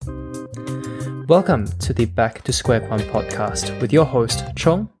Welcome to the Back to Square One podcast with your host,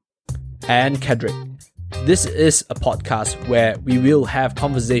 Chong and Kedrick. This is a podcast where we will have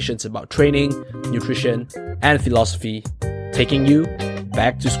conversations about training, nutrition, and philosophy, taking you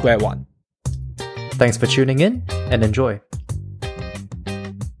back to square one. Thanks for tuning in and enjoy.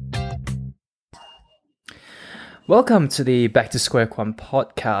 Welcome to the Back to Square One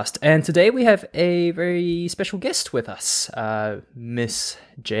podcast, and today we have a very special guest with us, Miss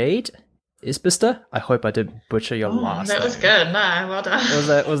Jade Isbister. I hope I didn't butcher your last name. That was good. No, well done. Was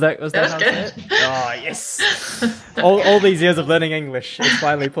that was how good. it? Oh, yes. all these years of learning English, it's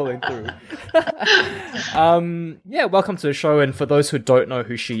finally pulling through. Welcome to the show. And for those who don't know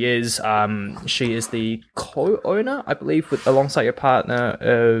who she is the co-owner, I believe, alongside your partner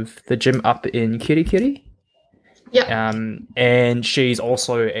of the gym up in Kirikiri. Yeah. And she's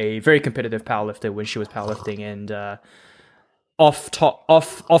also a very competitive powerlifter when she was powerlifting, and off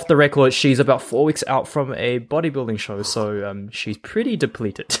the record, she's about 4 weeks out from a bodybuilding show, so she's pretty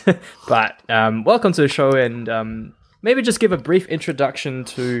depleted. But welcome to the show, and maybe just give a brief introduction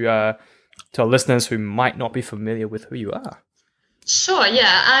to our listeners who might not be familiar with who you are. Sure,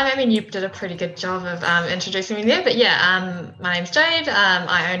 yeah. I mean, you did a pretty good job of introducing me there, but yeah, my name's Jade.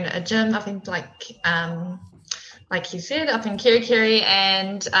 I own a gym, I think, like you said, up in Kirikiri,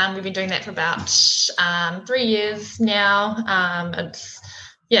 and we've been doing that for about 3 years now. It's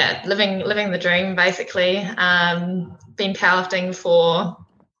living the dream basically. Been powerlifting for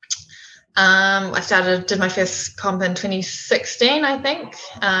I did my first comp in 2016, I think.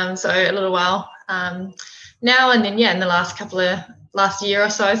 So a little while now, and then in the last year or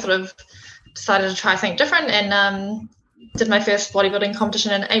so, I sort of decided to try something different, and did my first bodybuilding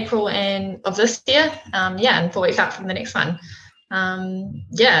competition in April of this year. And 4 weeks out from the next one. And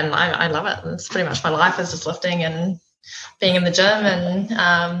I love it. It's pretty much my life is just lifting and being in the gym,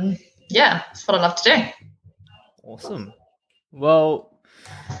 and it's what I love to do. Awesome. Well,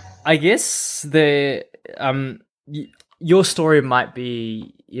 I guess your story might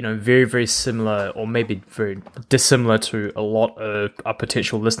be, very, very similar, or maybe very dissimilar to a lot of our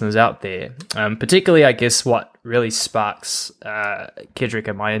potential listeners out there. Particularly, I guess what really sparks Kedrick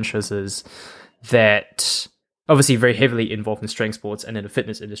and my interest is that obviously very heavily involved in strength sports and in the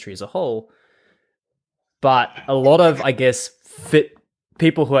fitness industry as a whole. But a lot of, I guess, fit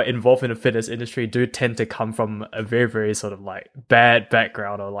people who are involved in the fitness industry do tend to come from a very, very sort of like bad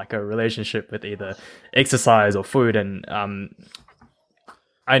background, or like a relationship with either exercise or food. And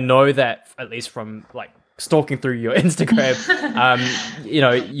I know that, at least from like stalking through your Instagram,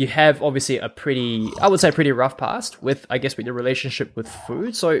 you have obviously a pretty rough past with your relationship with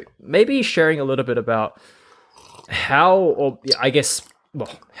food. So maybe sharing a little bit about how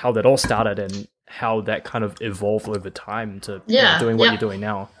that all started and how that kind of evolved over time to doing what you're doing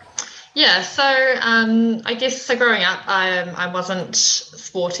now. Yeah, so I guess growing up, I wasn't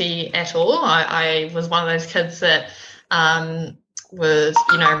sporty at all. I was one of those kids that was,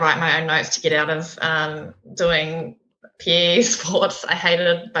 write my own notes to get out of doing PE sports. I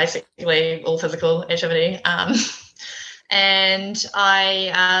hated basically all physical activity. And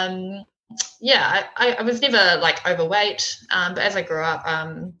I was never like overweight, but as I grew up,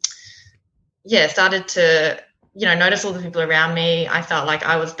 started to, notice all the people around me. I felt like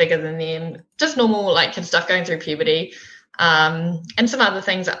I was bigger than them, just normal like kid stuff going through puberty, and some other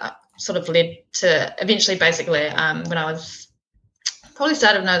things that sort of led to eventually basically when I was probably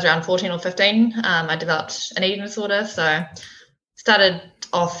started when I was around 14 or 15, I developed an eating disorder. So started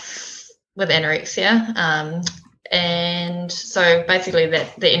off with anorexia, and so basically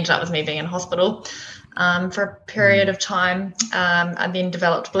that ended up with me being in hospital for a period of time. I then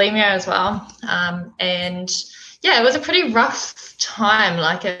developed bulimia as well. It was a pretty rough time.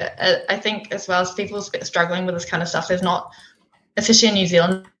 Like I think as well as people struggling with this kind of stuff, there's not, especially in New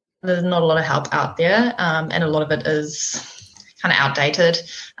Zealand, there's not a lot of help out there. And a lot of it is kind of outdated,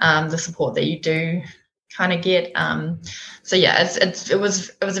 the support that you do kind of get. It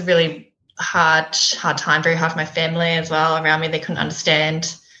was a really hard time, very hard for my family as well around me. They couldn't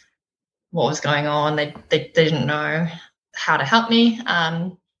understand what was going on. They didn't know how to help me.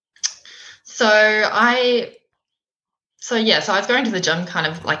 So I was going to the gym kind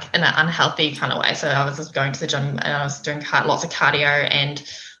of like in an unhealthy kind of way. So I was just going to the gym and I was doing lots of cardio and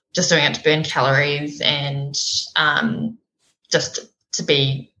just doing it to burn calories and just to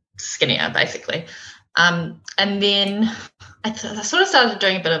be skinnier basically. And then I sort of started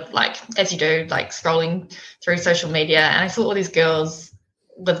doing a bit of like, as you do, like scrolling through social media, and I saw all these girls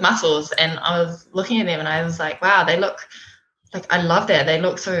with muscles, and I was looking at them and I was like, wow, they look like, I love that. They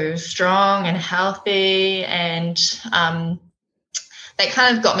look so strong and healthy, and that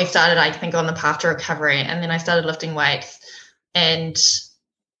kind of got me started, I think, on the path to recovery. And then I started lifting weights. And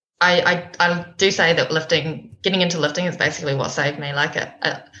I do say that getting into lifting is basically what saved me. Like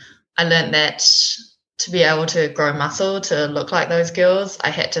I learned that to be able to grow muscle, to look like those girls, I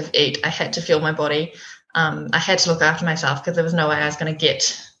had to eat, I had to feel my body. I had to look after myself because there was no way I was going to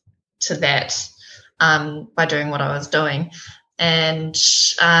get to that by doing what I was doing. And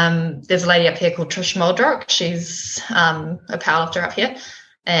there's a lady up here called Trish Muldrock. She's a powerlifter up here.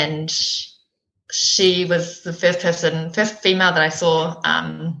 And she was the first female that I saw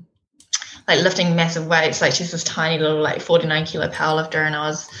like lifting massive weights. Like she's this tiny little like 49 kilo powerlifter, and I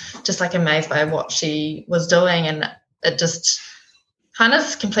was just like amazed by what she was doing, and it just kind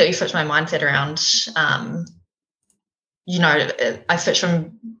of completely switched my mindset around. I switched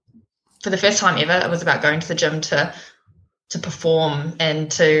from, for the first time ever, it was about going to the gym to perform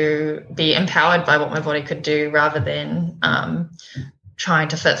and to be empowered by what my body could do rather than trying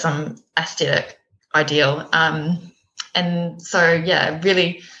to fit some aesthetic ideal. And so, yeah,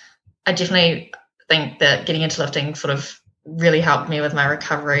 really, I definitely think that getting into lifting sort of really helped me with my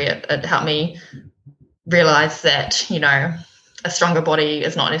recovery. It helped me realize that, a stronger body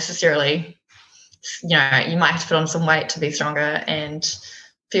is not necessarily, you might have to put on some weight to be stronger and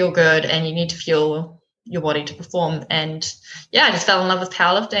feel good, and you need to fuel your body to perform. And yeah, I just fell in love with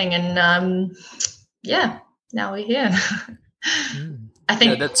powerlifting, and now we're here. I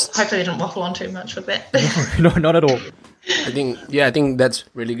think hopefully I didn't waffle on too much with that. No, not at all. I think that's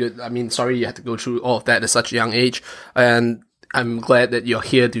really good. I mean, sorry you had to go through all of that at such a young age, and I'm glad that you're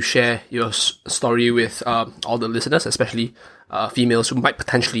here to share your story with all the listeners, especially females who might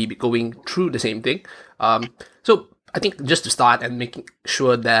potentially be going through the same thing. So I think just to start and making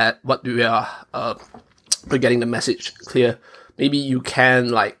sure that what we are we're getting the message clear, maybe you can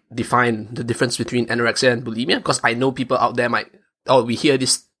like define the difference between anorexia and bulimia, because I know people out there we hear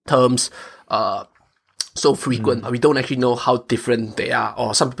these terms so frequent, we don't actually know how different they are.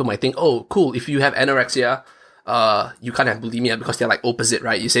 Or some people might think, oh, cool, if you have anorexia, you can't have bulimia because they're like opposite,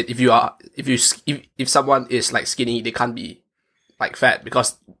 right? You said if someone is like skinny, they can't be like fat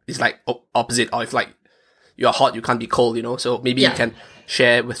because it's like opposite. Or if like you're hot, you can't be cold, So maybe you can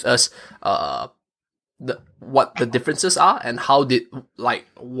share with us what the differences are and how did like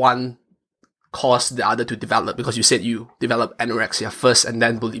one cause the other to develop, because you said you developed anorexia first and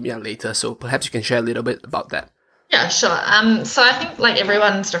then bulimia later. So perhaps you can share a little bit about that. Yeah, sure. So I think like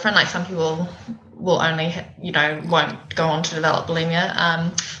everyone's different. Like some people will only, won't go on to develop bulimia.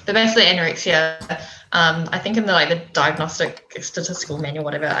 But basically anorexia, I think in the diagnostic statistical manual,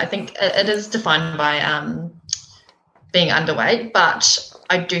 whatever, I think it is defined by being underweight. But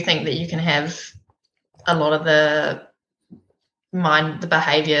I do think that you can have a lot of the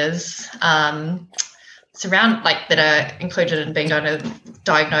behaviors surround that are included in being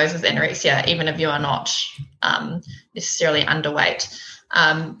diagnosed with anorexia, even if you are not necessarily underweight.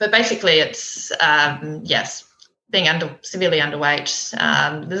 But basically it's being severely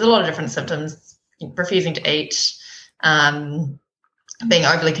underweight. There's a lot of different symptoms: refusing to eat, being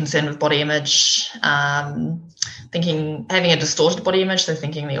overly concerned with body image, having a distorted body image, so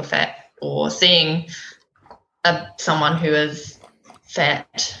thinking that you're fat, or seeing someone who is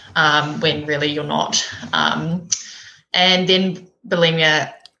fat when really you're not. And then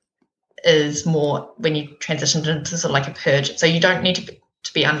bulimia is more when you transition into sort of like a purge. So you don't need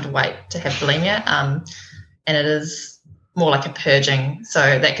to be underweight to have bulimia, and it is more like a purging.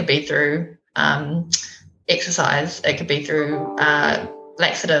 So that could be through exercise, it could be through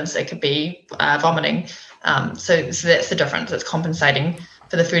laxatives, it could be vomiting. So that's the difference. It's compensating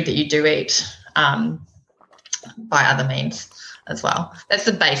for the food that you do eat by other means as well. That's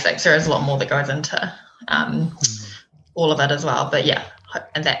the basics. There is a lot more that goes into all of it as well. But yeah,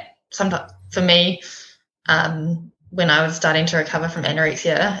 and that sometimes for me, when I was starting to recover from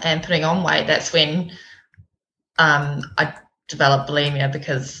anorexia and putting on weight, that's when I developed bulimia,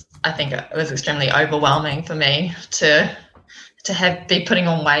 because I think it was extremely overwhelming for me to be putting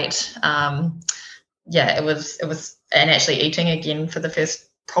on weight. It was, and actually eating again for the first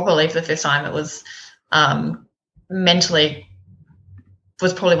time, it was mentally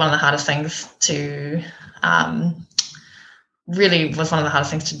was probably one of the hardest things to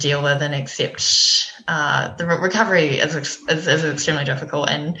deal with and accept. The recovery is extremely difficult,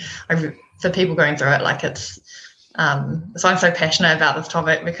 and for people going through it, it's so I'm so passionate about this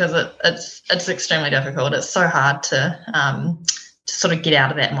topic because it's extremely difficult. It's so hard to sort of get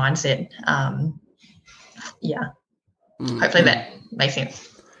out of that mindset. Hopefully that makes sense.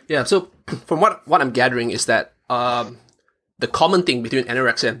 Yeah, so from what I'm gathering is that the common thing between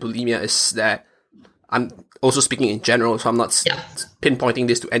anorexia and bulimia is that I'm also speaking in general, so I'm not pinpointing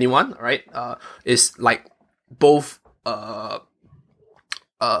this to anyone, right? Is like both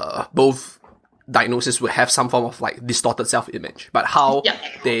diagnosis will have some form of like distorted self-image, but how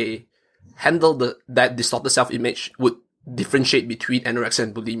they handle that distorted self-image would differentiate between anorexia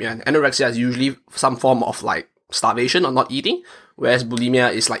and bulimia. And anorexia is usually some form of like starvation or not eating, whereas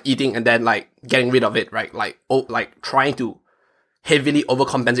bulimia is like eating and then like getting rid of it, right? Like trying to heavily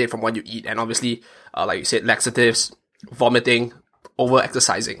overcompensate from what you eat, and obviously, like you said, laxatives, vomiting,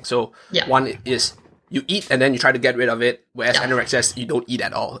 over-exercising. So one is you eat and then you try to get rid of it, whereas anorexia is you don't eat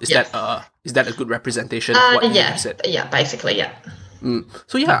at all. Is that a good representation of what you said? Yeah, basically, yeah.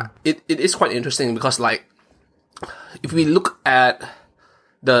 So it is quite interesting because like if we look at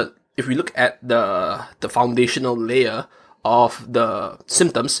the foundational layer of the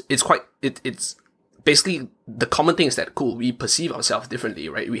symptoms, it's basically the common thing is that we perceive ourselves differently,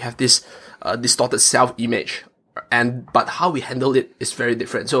 right? We have this distorted self-image, but how we handle it is very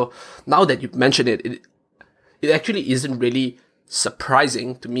different. So now that you've mentioned it actually isn't really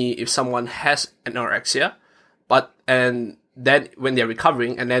surprising to me if someone has anorexia, and then when they're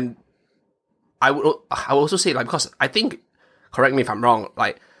recovering, and then I would also say, like, because I think, correct me if I'm wrong,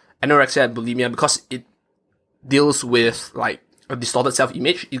 like anorexia and bulimia, because it deals with like a distorted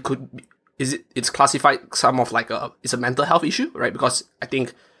self-image, it's classified some of like it's a mental health issue, right? Because I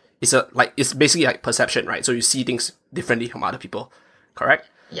think it's basically like perception, right? So you see things differently from other people, correct?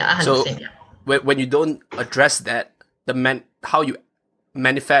 Yeah, 100%. So when you don't address that, how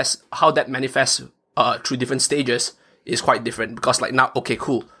that manifests through different stages is quite different. Because like now, okay,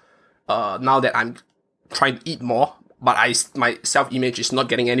 cool. Now that I'm trying to eat more, but my self-image is not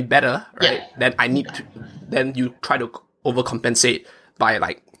getting any better, right? Then you try to overcompensate by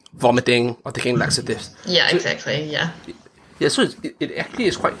like vomiting or taking laxatives. Yeah, exactly. Yeah. Yeah, so it actually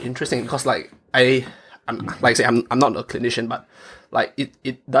is quite interesting because like I'm not a clinician, but like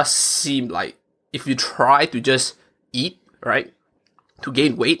it does seem like if you try to just eat, right, to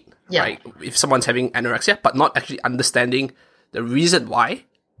gain weight, right, if someone's having anorexia, but not actually understanding the reason why,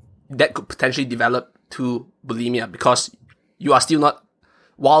 that could potentially develop to bulimia, because you are still not,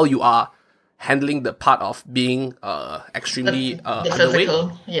 while you are handling the part of being extremely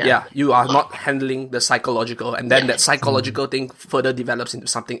underweight, you are not handling the psychological, and then that psychological thing further develops into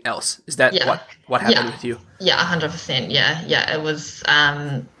something else. Is that what happened with you? Yeah, 100%. Yeah. It was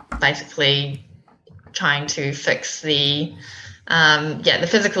basically trying to fix the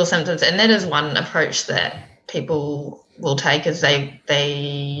physical symptoms, and that is one approach that people will take, is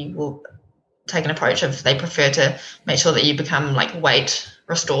they will take an approach of they prefer to make sure that you become like weight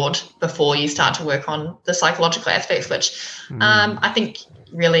restored before you start to work on the psychological aspects, which I think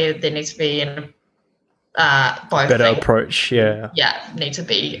really there needs to be both better approach. Need to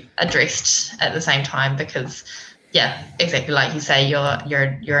be addressed at the same time, because exactly like you say,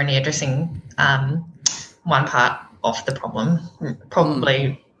 you're only addressing one part of the problem,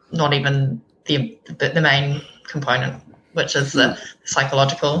 probably not even the main component, which is the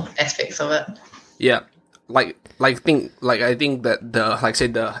psychological aspects of it. Yeah. I think that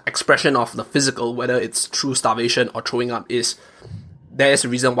the expression of the physical, whether it's through starvation or throwing up, there's a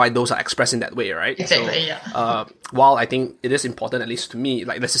reason why those are expressed in that way, right? Exactly. So, while I think it is important, at least to me,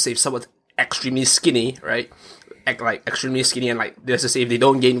 like let's just say if someone's extremely skinny, right? Extremely skinny, and like let's just say if they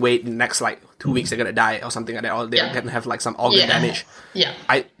don't gain weight in the next like 2 weeks, they're gonna die or something like that, or they're gonna have like some organ damage. Yeah.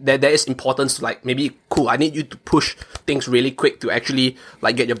 There is importance to like maybe I need you to push things really quick to actually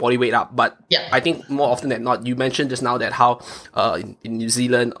like get your body weight up. But I think more often than not, you mentioned just now that how in New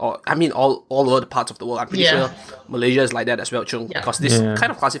Zealand, or I mean all over the parts of the world, I'm pretty sure Malaysia is like that as well, Chung, because this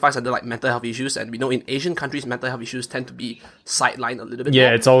kind of classifies under like mental health issues, and we know in Asian countries mental health issues tend to be sidelined a little bit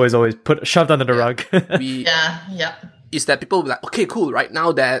more. It's always shoved under the rug. Is that people will be like, okay, cool, right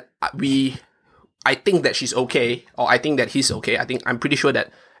now that I think that she's okay, or I think that he's okay. I'm pretty sure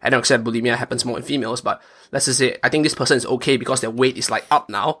that anorexia and bulimia happens more in females, but let's just say I think this person is okay because their weight is like up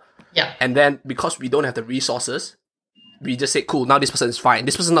now. Yeah. And then because we don't have the resources, we just say, cool, now this person is fine.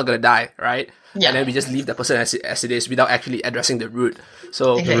 This person's not gonna die, right? Yeah. And then we just leave the person as it is without actually addressing the root.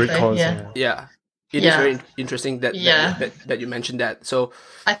 So exactly, the root cause. It is very interesting that you mentioned that. So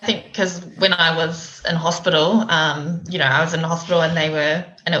I think because when I was in hospital, I was in hospital and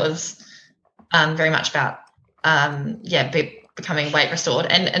it was very much about becoming weight restored,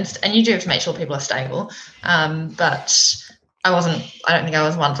 and you do have to make sure people are stable, but I don't think I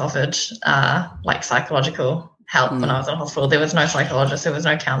was once offered like psychological help when I was in hospital. There was no psychologist, there was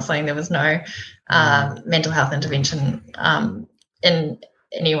no counselling, there was no mental health intervention in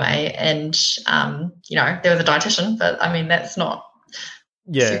any way, and there was a dietitian, but I mean that's not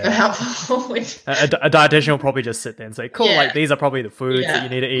super helpful. With, a dietitian will probably just sit there and say, cool, Yeah. like these are probably the foods that you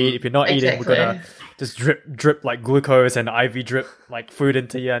need to eat. If you're not eating, we're Exactly. gonna just drip like glucose and IV drip like food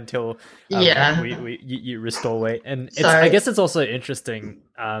into you until you restore weight. And it's, So- I guess it's also interesting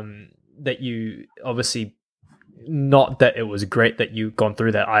that you obviously, not that it was great that you've gone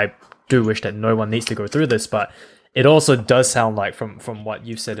through that. I do wish that no one needs to go through this, but it also does sound like from what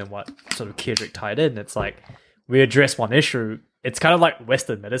you've said and what sort of Kedrick tied in, it's like we address one issue. It's kind of like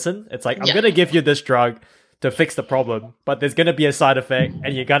Western medicine. It's like, I'm Yeah. going to give you this drug to fix the problem, but there's going to be a side effect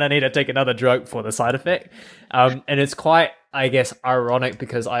and you're going to need to take another drug for the side effect. And it's quite, I guess, ironic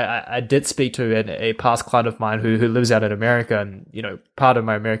because I did speak to a past client of mine who lives out in America, and, you know, part of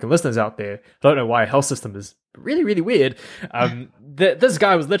my American listeners out there don't know why health system is really, really weird. This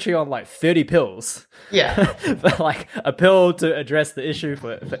guy was literally on like 30 pills. Yeah. Like a pill to address the issue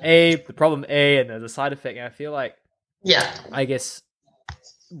for the problem A, and there's a side effect. And I feel like, Yeah. I guess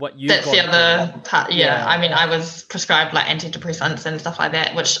what you That's the other part. Yeah. I mean, I was prescribed like antidepressants and stuff like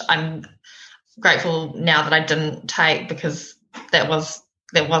that, which I'm grateful now that I didn't take, because that was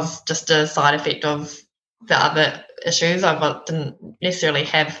just a side effect of the other issues. Didn't necessarily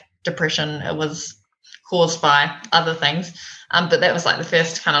have depression. It was caused by other things. But that was like the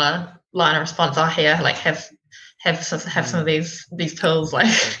first kind of line of response I hear, like have some of these pills,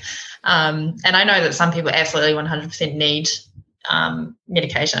 like. And I know that some people absolutely 100% need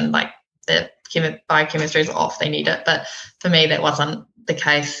medication, like the biochemistry is off, they need it. But for me, that wasn't the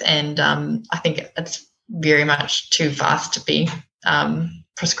case. And I think it's very much too fast to be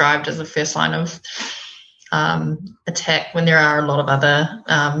prescribed as a first line of attack when there are a lot of other,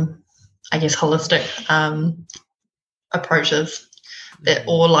 I guess, holistic approaches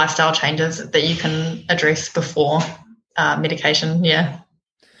or lifestyle changes that you can address before medication. Yeah.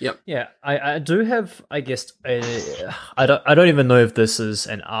 Yeah, I do have, I guess, I don't even know if this is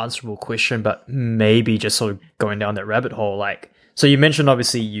an answerable question, but maybe just sort of going down that rabbit hole. Like, so you mentioned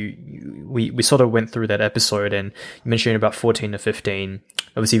obviously we sort of went through that episode, and you mentioned about 14 to 15,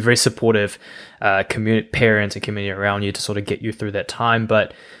 obviously very supportive parents and community around you to sort of get you through that time.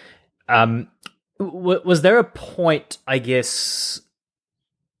 But was there a point, I guess,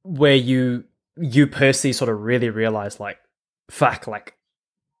 where you personally sort of really realized, like, fuck, like,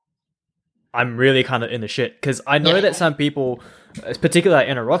 I'm really kind of in the shit? Because I know that some people, particularly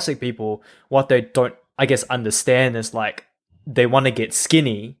anorexic people, what they don't, I guess, understand is like they want to get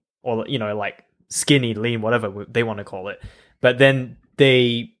skinny, or, you know, like skinny, lean, whatever they want to call it. But then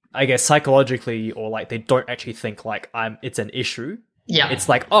they, I guess, psychologically, or like they don't actually think like it's an issue. Yeah. It's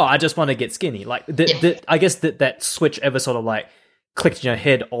like, oh, I just want to get skinny. Like I guess that switch ever sort of like clicked in your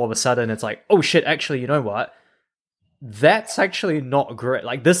head all of a sudden. It's like, oh shit, actually, you know what? That's actually not great.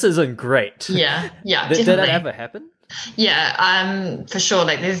 Like, this isn't great. Yeah. Did that ever happen? Yeah, for sure.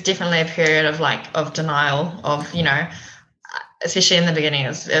 Like, there's definitely a period of denial of, you know, especially in the beginning. I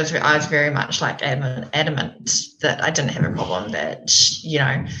was very much like adamant that I didn't have a problem. That, you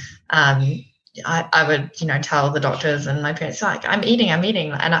know, I would, you know, tell the doctors and my parents, like, I'm eating, and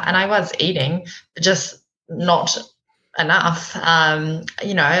I was eating, but just not enough.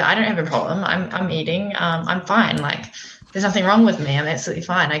 You know, I don't have a problem. I'm eating. I'm fine. Like, there's nothing wrong with me. I'm absolutely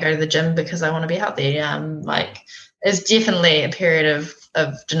fine. I go to the gym because I want to be healthy. Like, there's definitely a period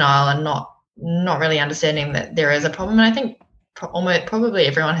of denial and not really understanding that there is a problem. And I think probably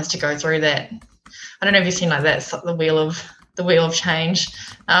everyone has to go through that. I don't know if you've seen like that, the wheel of change,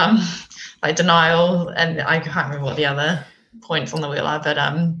 like denial, and I can't remember what the other points on the wheel are, but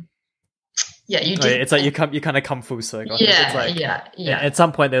yeah, you do. It's like you kind of come full circle. Yeah, It's like, yeah. At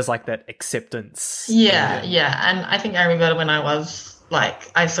some point, there's like that acceptance. Yeah. And I think I remember when I was like,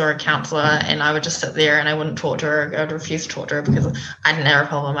 I saw a counselor and I would just sit there and I wouldn't talk to her. I would refuse to talk to her because I didn't have a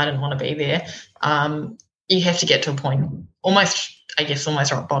problem. I didn't want to be there. You have to get to a point, almost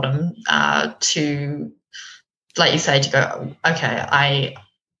rock bottom, to, like you say, to go, okay,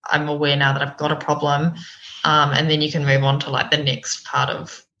 I'm aware now that I've got a problem, and then you can move on to like the next part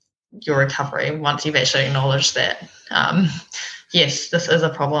of your recovery once you've actually acknowledged that, yes, this is a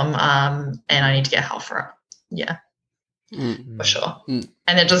problem, and I need to get help for it. Yeah, for sure. And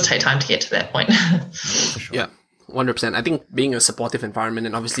it does take time to get to that point. For sure. Yeah, 100%. I think being a supportive environment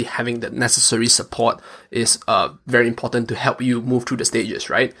and obviously having the necessary support is very important to help you move through the stages,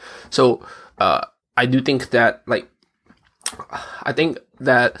 right? So I do think that, like, I think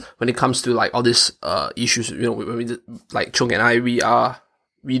that when it comes to like all these issues, you know, when we, like Chung and I,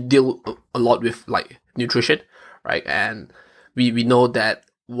 we deal a lot with like nutrition, right? And we know that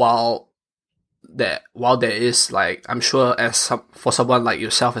while there is, like, I'm sure for someone like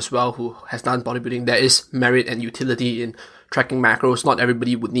yourself as well who has done bodybuilding, there is merit and utility in tracking macros. Not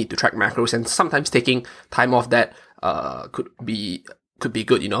everybody would need to track macros, and sometimes taking time off that could be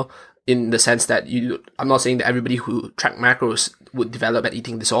good, in the sense that I'm not saying that everybody who track macros would develop an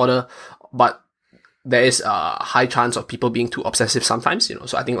eating disorder, but there is a high chance of people being too obsessive sometimes,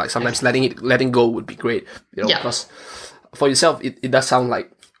 so I think like sometimes letting go would be great, because for yourself, it does sound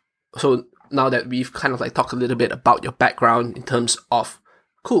like, so now that we've kind of like talked a little bit about your background in terms of,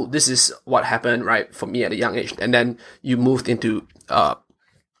 cool, this is what happened, right, for me at a young age, and then you moved into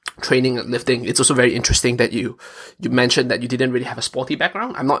training and lifting. It's also very interesting that you mentioned that you didn't really have a sporty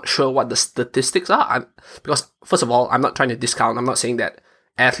background. I'm not sure what the statistics are, because first of all, I'm not trying to discount. I'm not saying that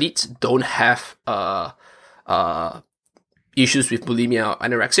athletes don't have issues with bulimia or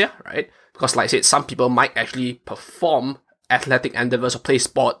anorexia, right? Because like I said, some people might actually perform athletic endeavors or play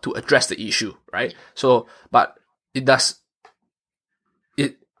sport to address the issue, right? So, but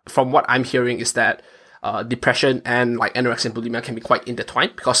from what I'm hearing is that depression and like anorexia and bulimia can be quite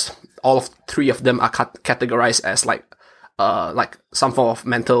intertwined, because all of three of them are categorized as like some form of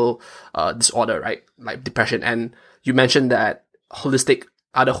mental disorder, right? Like depression. And you mentioned that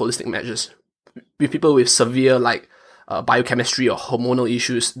other holistic measures with people with severe like biochemistry or hormonal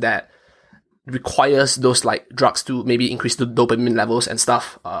issues that requires those like drugs to maybe increase the dopamine levels and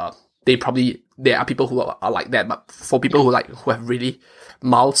stuff. There are people who are like that, but for people who have really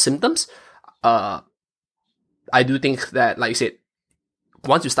mild symptoms, I do think that, like you said,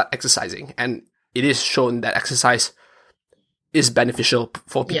 once you start exercising, and it is shown that exercise is beneficial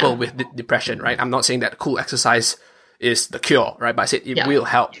for people with depression, right? I'm not saying that cool exercise is the cure, right? But I said it will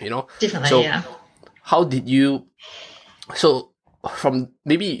help, Definitely, so how did you, from,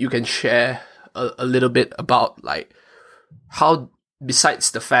 maybe you can share a little bit about like how,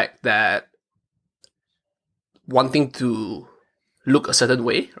 besides the fact that wanting to look a certain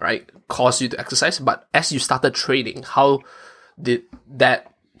way, right, caused you to exercise, but as you started training, how did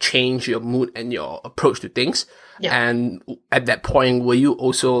that change your mood and your approach to things? And at that point, were you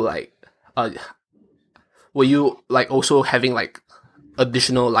also like also having like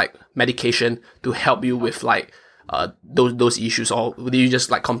additional like medication to help you with like those issues, or did you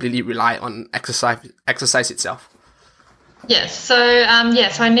just like completely rely on exercise itself? Yes. So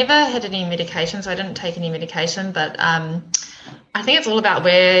so I never had any medication, so I didn't take any medication, but I think it's all about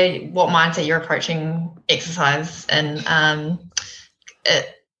what mindset you're approaching exercise. And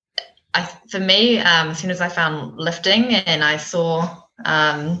for me, as soon as I found lifting and I saw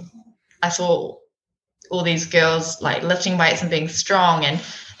all these girls like lifting weights and being strong, and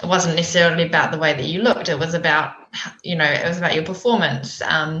it wasn't necessarily about the way that you looked. It was about, your performance.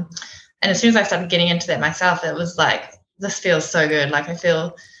 And as soon as I started getting into that myself, it was like, this feels so good. Like I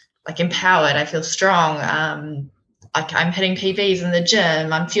feel like empowered. I feel strong. Like I'm hitting PBs in the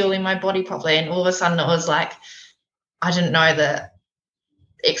gym. I'm fueling my body properly. And all of a sudden it was like, I didn't know that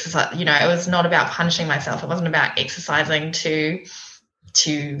exercise, it was not about punishing myself. It wasn't about exercising to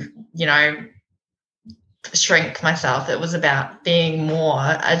shrink myself. It was about being more,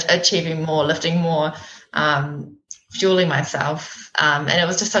 achieving more, lifting more, fueling myself. And it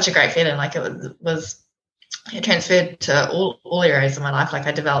was just such a great feeling. Like it transferred to all areas of my life. Like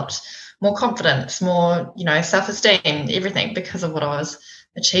I developed more confidence, more, self-esteem, everything, because of what I was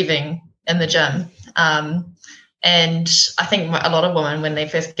achieving in the gym. And I think a lot of women, when they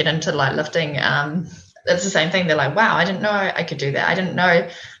first get into like lifting, it's the same thing. They're like, wow, I didn't know I could do that. I didn't know,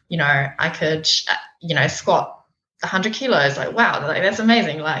 I could, squat 100 kilos. Like, wow, like, that's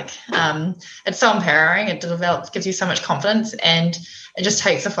amazing. Like, it's so empowering. It gives you so much confidence, and it just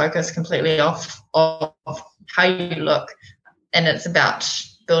takes the focus completely off of how you look. And it's about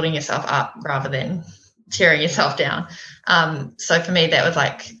building yourself up rather than tearing yourself down. So for me, that was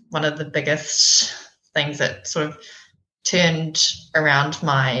like one of the biggest things that sort of turned around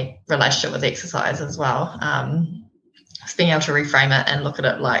my relationship with exercise as well. Just being able to reframe it and look at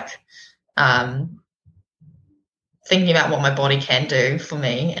it like thinking about what my body can do for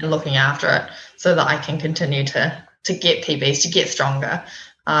me and looking after it so that I can continue to get PBs, to get stronger.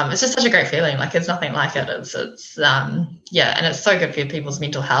 It's just such a great feeling. Like, there's nothing like it. It's and it's so good for people's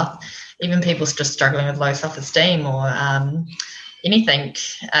mental health. Even people just struggling with low self-esteem or anything,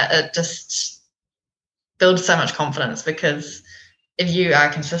 it just builds so much confidence, because if you are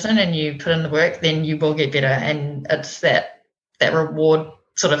consistent and you put in the work, then you will get better. And it's that reward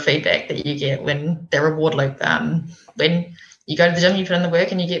sort of feedback that you get, when the reward loop, when you go to the gym, you put in the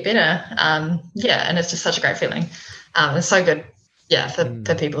work and you get better. And it's just such a great feeling. It's so good,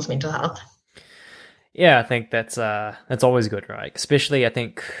 for people's mental health. Yeah, I think that's always good, right? Especially, I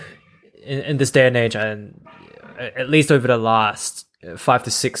think, in this day and age, and at least over the last 5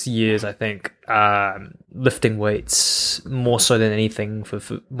 to 6 years, I think lifting weights more so than anything for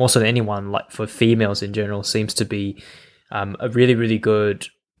more so than anyone, like for females in general, seems to be a really, really good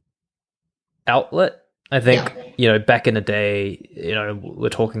outlet. I think, back in the day, we're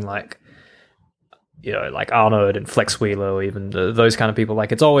talking like, like Arnold and Flex Wheeler, or even those kind of people.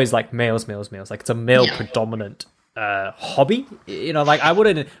 Like, it's always like males. Like, it's a male predominant hobby. Like I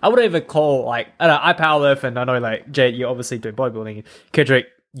wouldn't even call, like, I powerlift, and I know, like, Jade, you obviously do bodybuilding. Kendrick,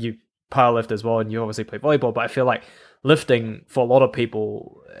 you powerlift as well, and you obviously play volleyball. But I feel like lifting for a lot of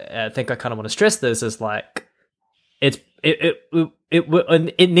people, I think I kind of want to stress this, is like it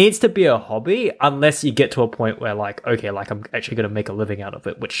needs to be a hobby unless you get to a point where, like, okay, like, I'm actually going to make a living out of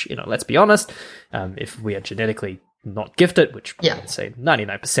it, which, let's be honest, if we are genetically not gifted, which I would say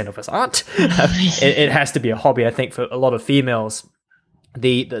 99% of us aren't, it has to be a hobby. I think for a lot of females,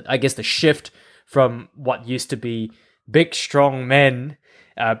 I guess the shift from what used to be big, strong men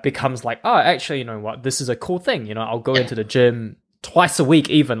becomes like, oh, actually, you know what, this is a cool thing. I'll go into the gym twice a week,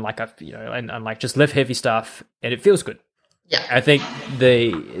 even, like, and like just lift heavy stuff, and it feels good. Yeah, I think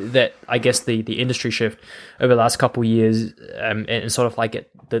the industry shift over the last couple of years, and sort of like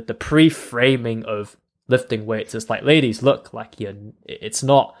the pre-framing of lifting weights is like, ladies, look, like, it's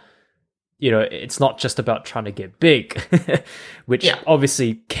not, it's not just about trying to get big, which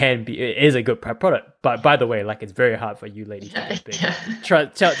obviously is a good product. But by the way, like, it's very hard for you ladies to get big.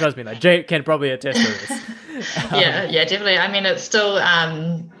 Trust me, like, Jay can probably attest to this. Yeah, definitely. I mean, it's still,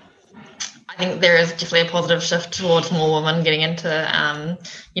 I think there is definitely a positive shift towards more women getting into,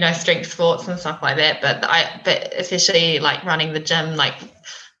 strength sports and stuff like that. But especially, like, running the gym, like,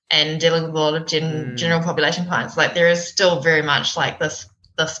 and dealing with a lot of general population clients, like, there is still very much like this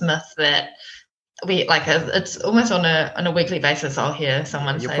myth that we, like, it's almost on a weekly basis. I'll hear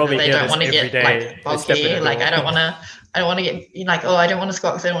someone say that they don't want to get like bulky. Like, I don't want to get, like, oh, I don't want to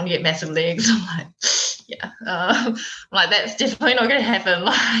squat because I don't want to get massive legs. I'm like, like, that's definitely not going to happen.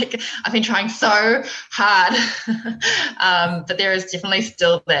 Like, I've been trying so hard, but there is definitely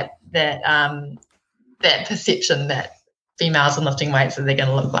still that perception that females are lifting weights and they're going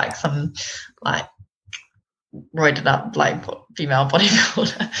to look like some, like, roided up, like, female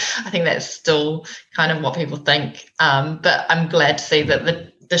bodybuilder. I think that's still kind of what people think. But I'm glad to see that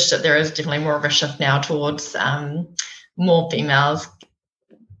there is definitely more of a shift now towards more females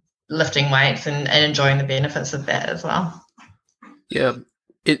lifting weights and enjoying the benefits of that as well. Yeah,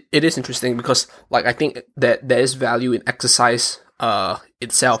 it is interesting because, like, I think that there is value in exercise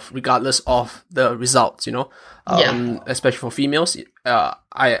itself, regardless of the results, especially for females.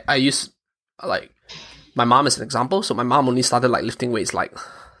 I use, like, my mom as an example. So my mom only started, like, lifting weights, like,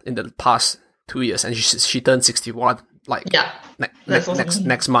 in the past 2 years, and she turned 61, like,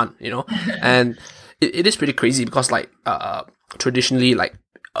 next month, and it is pretty crazy because, like, traditionally, like,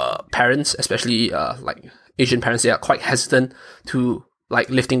 parents, especially like Asian parents, they are quite hesitant to, like,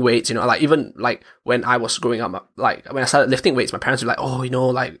 lifting weights, like, even, like, when I was growing up, like, when I started lifting weights, my parents were like, oh,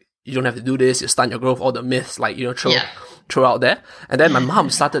 like, you don't have to do this, you stunt your growth, all the myths, like, throw out there. And then my mom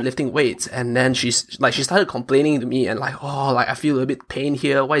started lifting weights, and then she started complaining to me and, like, oh, like, I feel a bit pain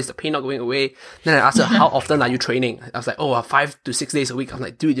here, why is the pain not going away? Then I asked her, how often are you training? I was like, 5 to 6 days a week. I'm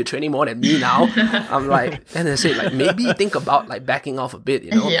like, dude, you're training more than me now. I'm like, and I said, like, maybe think about, like, backing off a bit,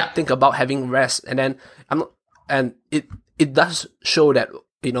 think about having rest. And then it does show that,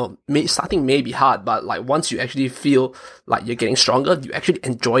 starting may be hard, but, like, once you actually feel like you're getting stronger, you actually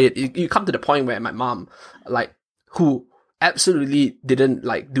enjoy it. You come to the point where my mom, like, who absolutely didn't,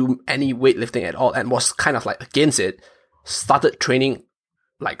 like, do any weightlifting at all and was kind of, like, against it, started training,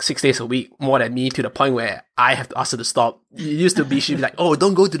 like, 6 days a week more than me, to the point where I have to ask her to stop. It used to be, she'd be like, oh,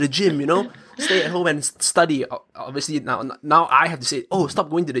 don't go to the gym, stay at home and study. Obviously now I have to say, oh, stop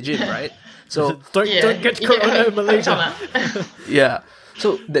going to the gym, right? So don't get corona in Malaysia. Yeah.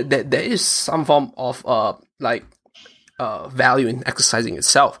 So there is some form of value in exercising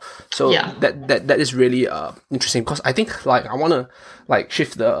itself. So that is really interesting, because I think, like, I want to, like,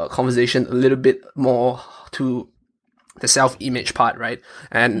 shift the conversation a little bit more to the self-image part, right?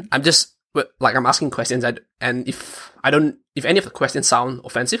 And I'm just, like, I'm asking questions, and if any of the questions sound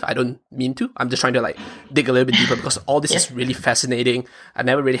offensive, I don't mean to. I'm just trying to, like, dig a little bit deeper, because all this is really fascinating. I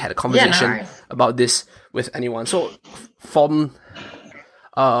never really had a conversation about this with anyone. So from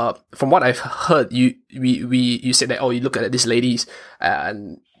what I've heard, you said that, oh, you look at these ladies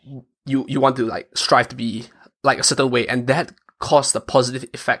and you want to, like, strive to be, like, a certain way, and that caused a positive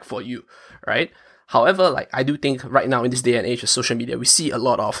effect for you, right? However, like, I do think right now in this day and age of social media, we see a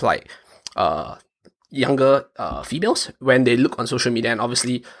lot of, like, younger females when they look on social media, and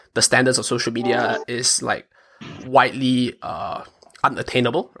obviously the standards of social media is, like, widely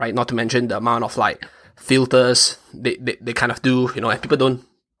unattainable, right? Not to mention the amount of like filters they kind of do, you know, and people don't,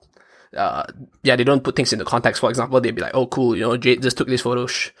 they don't put things into context. For example, they'd be like, oh, cool, you know, Jade just took this photo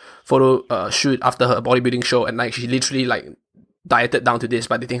shoot after her bodybuilding show, and like she literally like dieted down to this,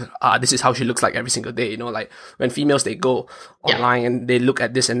 but they think, this is how she looks like every single day, you know, like when females, they go online and they look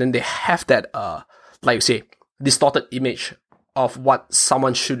at this and then they have that, like you say, distorted image of what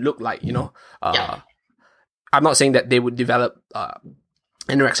someone should look like, you know. I'm not saying that they would develop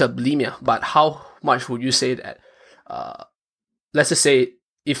anorexia or bulimia, but how much would you say that, let's just say,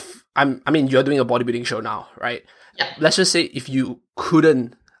 if you're doing a bodybuilding show now, right? Yeah. Let's just say if you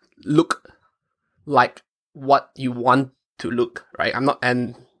couldn't look like what you want to look, right?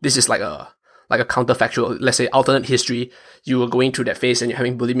 And this is like a counterfactual, let's say alternate history, you were going through that phase and you're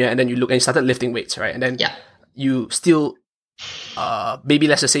having bulimia, and then you look and you started lifting weights, right? And then you still, maybe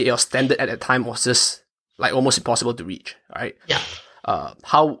let's just say your standard at that time was just like almost impossible to reach, right? Yeah.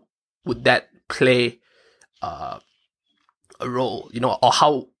 How would that play a role, you know, or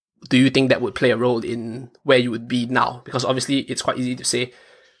how do you think that would play a role in where you would be now? Because obviously it's quite easy to say,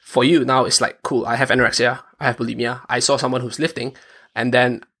 for you now, it's like, cool, I have anorexia, I have bulimia, I saw someone who's lifting, and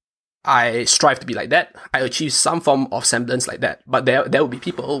then I strive to be like that. I achieve some form of semblance like that. But there will be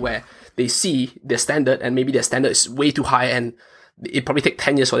people where they see their standard, and maybe their standard is way too high, and it probably take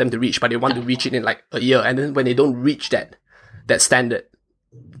 10 years for them to reach, but they want to reach it in like a year. And then when they don't reach that standard,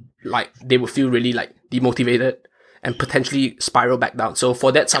 like they will feel really like demotivated and potentially spiral back down. So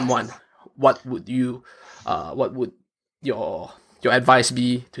for that someone, what would your advice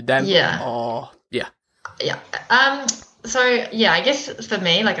be to them? So I guess for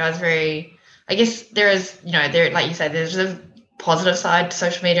me, like I guess there is, you know, like you said, there's a positive side to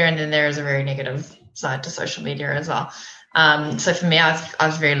social media, and then there is a very negative side to social media as well. So for me, I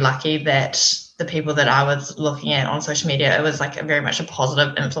was very lucky that the people that I was looking at on social media, it was like very much a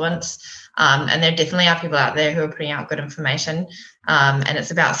positive influence. And there definitely are people out there who are putting out good information. And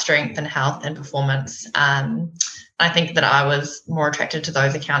it's about strength and health and performance. I think that I was more attracted to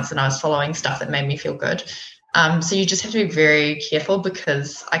those accounts, and I was following stuff that made me feel good. So you just have to be very careful,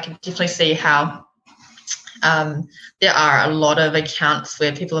 because I can definitely see how there are a lot of accounts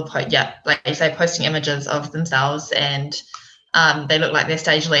where people are, like you say, posting images of themselves, and they look like they're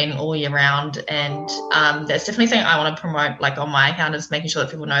stage lean all year round. And that's definitely something I want to promote, like on my account, is making sure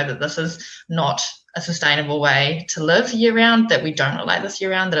that people know that this is not a sustainable way to live year round, that we don't look like this year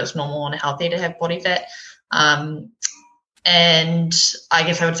round, that it's normal and healthy to have body fat. And I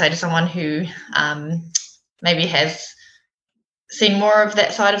guess I would say to someone who maybe has seen more of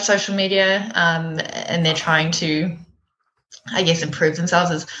that side of social media, and they're trying to, I guess, improve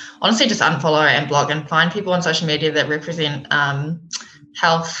themselves, is honestly just unfollow and block and find people on social media that represent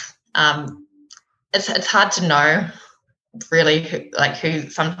health. It's hard to know really who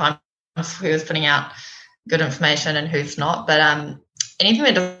sometimes who is putting out good information and who's not, but anything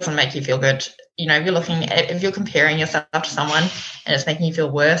that doesn't make you feel good, you know, if you're comparing yourself to someone and it's making you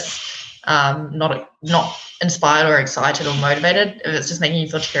feel worse, not inspired or excited or motivated, if it's just making you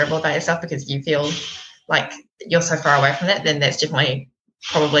feel terrible about yourself because you feel like you're so far away from that, then that's definitely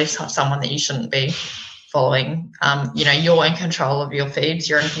probably someone that you shouldn't be following. You know, you're in control of your feeds,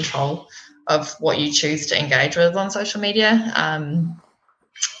 you're in control of what you choose to engage with on social media.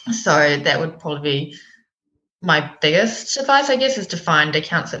 So that would probably be my biggest advice, I guess, is to find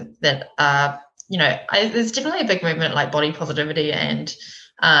accounts that are, you know, there's definitely a big movement like body positivity, and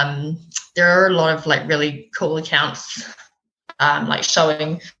there are a lot of like really cool accounts like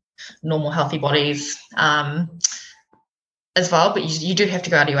showing normal healthy bodies as well, but you do have to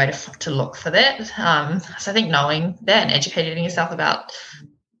go out of your way to look for that. So I think knowing that and educating yourself about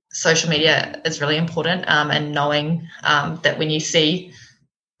social media is really important, and knowing that when you see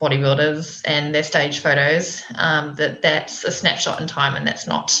bodybuilders and their stage photos, that's a snapshot in time, and that's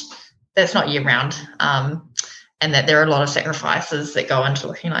not year round, and that there are a lot of sacrifices that go into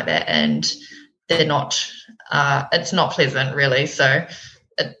looking like that, and they're not it's not pleasant really. So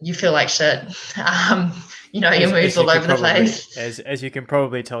you feel like shit. You know, your mood's all over the place. As you can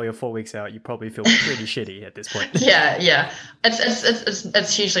probably tell, you're 4 weeks out. You probably feel pretty shitty at this point. Yeah.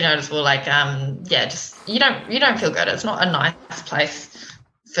 It's hugely noticeable. Like, just you don't feel good. It's not a nice place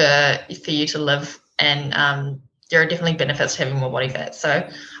for you to live, and there are definitely benefits to having more body fat. So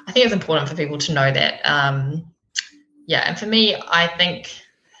I think it's important for people to know that. And for me, I think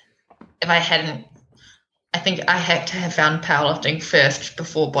I had to have found powerlifting first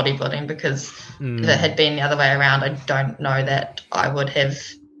before bodybuilding, because if it had been the other way around, I don't know that I would have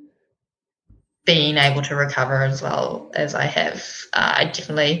been able to recover as well as I have. I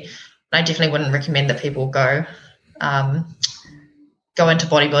definitely wouldn't recommend that people go go into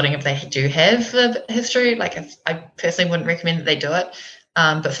bodybuilding if they do have a history. Like, I personally wouldn't recommend that they do it.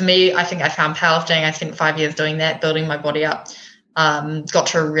 But for me, I think I found powerlifting. I spent 5 years doing that, building my body up, got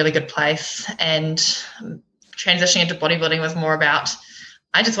to a really good place, and transitioning into bodybuilding was more about,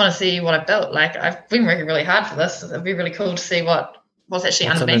 I just want to see what I've built. Like, I've been working really hard for this. It'd be really cool to see what's actually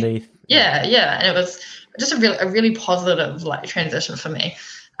underneath. Yeah. And it was just a really positive like transition for me.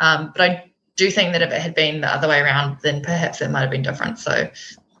 But I do think that if it had been the other way around, then perhaps it might have been different. So,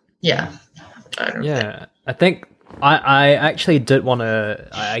 yeah. I think I actually did want to,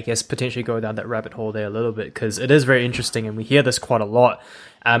 I guess, potentially go down that rabbit hole there a little bit, because it is very interesting, and we hear this quite a lot.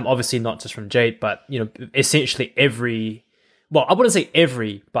 Obviously, not just from Jade, but essentially I wouldn't say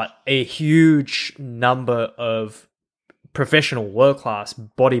every, but a huge number of professional world-class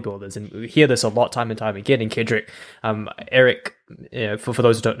bodybuilders, and we hear this a lot time and time again in Kedrick. Eric, for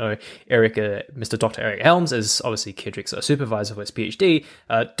those who don't know, Eric, Mr. Dr. Eric Helms is obviously Kedrick's supervisor for his PhD,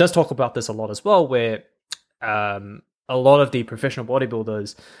 does talk about this a lot as well, where a lot of the professional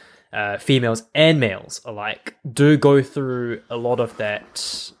bodybuilders, females and males alike, do go through a lot of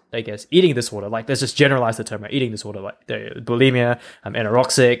that, I guess, eating disorder. Like, let's just generalize the term, right? Eating disorder, like the bulimia,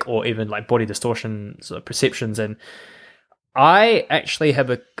 anorexic, or even like body distortion sort of perceptions. And I actually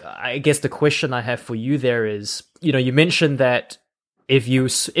have I guess the question I have for you there is, you mentioned that if you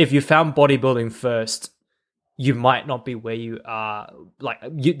found bodybuilding first, you might not be where you are, like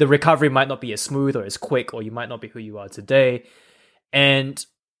the recovery might not be as smooth or as quick, or you might not be who you are today. And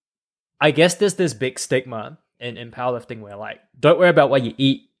I guess there's this big stigma in powerlifting where, like, don't worry about what you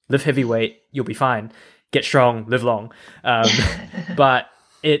eat, lift heavy weight, you'll be fine, get strong, live long. But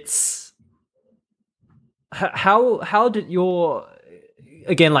it's, how did your,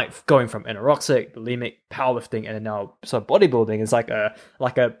 again, like going from anorexic, bulimic, powerlifting, and now so bodybuilding is like a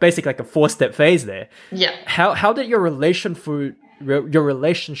basically like a 4-step phase there. Yeah. How did your relationship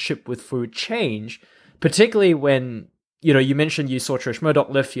with food change, particularly when you mentioned you saw Trish Murdoch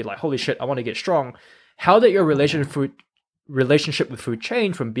lift, you're like, holy shit, I want to get strong. How did your relationship with food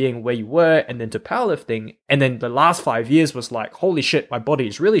change from being where you were and then to powerlifting, and then the last 5 years was like, holy shit, my body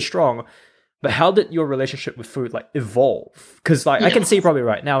is really strong. But how did your relationship with food like evolve? Because like I can see probably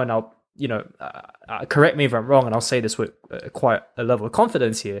right now, and I'll correct me if I'm wrong, and I'll say this with quite a level of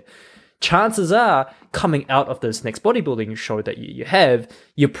confidence here. Chances are, coming out of this next bodybuilding show that you have,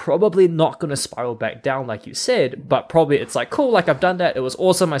 you're probably not going to spiral back down like you said, but probably it's like, cool, like I've done that, it was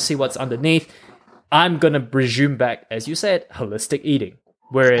awesome, I see what's underneath. I'm going to resume back, as you said, holistic eating.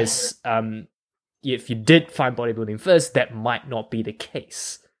 Whereas if you did find bodybuilding first, that might not be the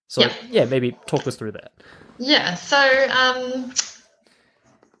case. So yeah, maybe talk us through that. Yeah. So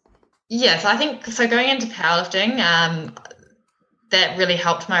so I think going into powerlifting, that really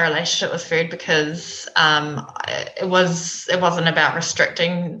helped my relationship with food, because it wasn't about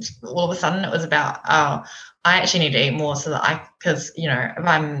restricting all of a sudden. It was about, I actually need to eat more so that because if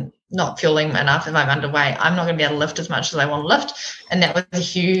I'm not fueling enough, if I'm underweight, I'm not going to be able to lift as much as I want to lift. And that was a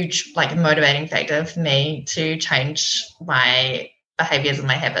huge like motivating factor for me to change my behaviors and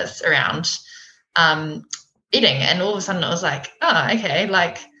my habits around eating. And all of a sudden it was like, oh, okay,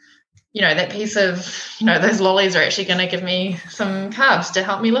 like, that piece of, those lollies are actually going to give me some carbs to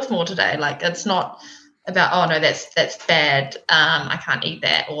help me lift more today. Like, it's not about, oh no, that's bad, I can't eat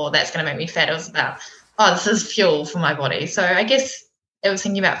that, or that's going to make me fat. It was about, oh, this is fuel for my body. So I guess it was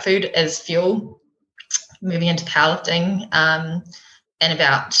thinking about food as fuel, moving into powerlifting, and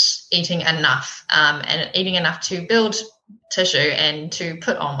about eating enough, and eating enough to build tissue and to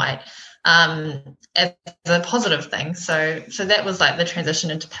put on weight, as a positive thing. So that was like the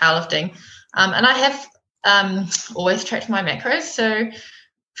transition into powerlifting. And I have always tracked my macros. So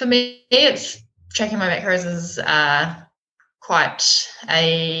for me, it's tracking my macros is quite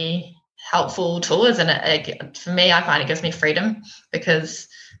a helpful tool. For me, I find it gives me freedom, because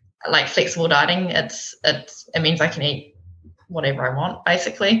like flexible dieting, it means I can eat whatever I want,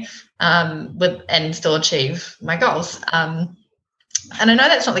 basically, and still achieve my goals. And I know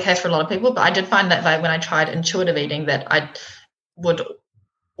that's not the case for a lot of people, but I did find that when I tried intuitive eating, that I would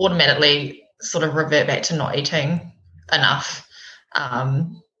automatically sort of revert back to not eating enough.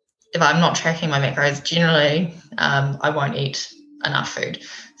 If I'm not tracking my macros, generally, I won't eat enough food.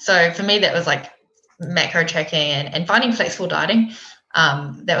 So for me, that was like macro tracking and finding flexible dieting.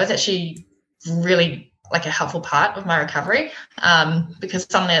 That was actually really like a helpful part of my recovery, because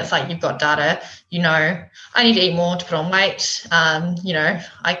suddenly it's like you've got data, I need to eat more to put on weight. I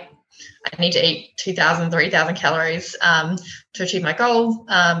need to eat 2,000, 3,000 calories to achieve my goal.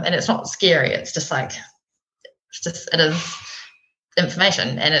 And it's not scary. It's just like, it is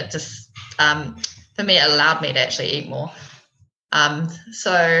information. And it just, for me, it allowed me to actually eat more.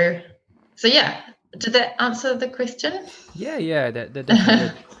 So yeah, did that answer the question? Yeah, that definitely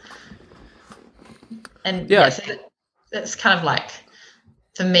did. And so that's kind of like,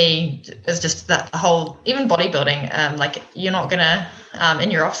 for me, it's just that whole, even bodybuilding, like you're not gonna,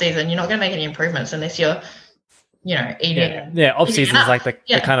 in your off season, you're not gonna make any improvements unless you're, eating. Yeah, off season is like the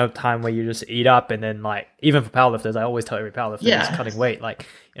kind of time where you just eat up, and then like even for powerlifters, I always tell every powerlifter who's cutting weight, like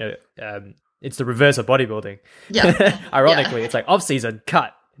it's the reverse of bodybuilding. Yeah, ironically, it's like off season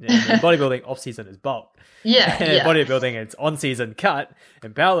cut, and bodybuilding off season is bulk. Bodybuilding, it's on season cut,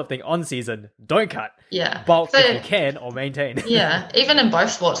 and powerlifting on season don't cut. Bulk if you can, or maintain. Even in both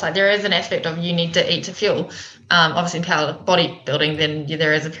sports, like there is an aspect of you need to eat to fuel. Obviously in bodybuilding, then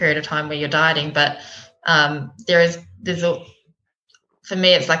there is a period of time where you're dieting, but there's for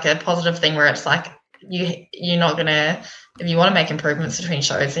me it's like a positive thing where it's like you're not gonna, if you want to make improvements between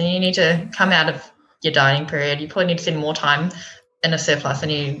shows, then you need to come out of your dieting period. You probably need to spend more time in a surplus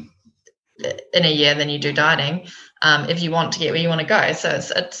in a year than you do dieting, if you want to get where you want to go. So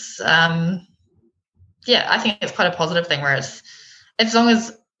it's I think it's quite a positive thing where it's, as long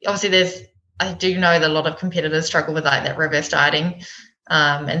as obviously I do know that a lot of competitors struggle with like that reverse dieting,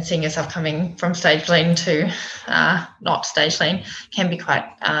 and seeing yourself coming from stage lean to not stage lean can be quite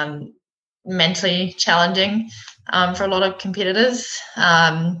mentally challenging for a lot of competitors,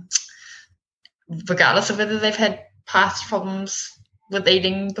 regardless of whether they've had past problems with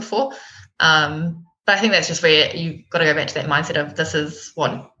eating before. But I think that's just where you've got to go back to that mindset of, this is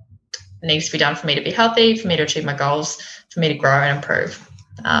what needs to be done for me to be healthy, for me to achieve my goals, for me to grow and improve.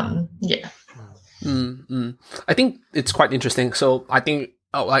 I think it's quite interesting. So I think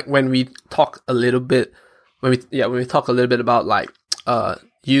like when we talk a little bit, when we talk a little bit about like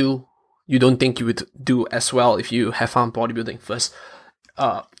you don't think you would do as well if you have found bodybuilding first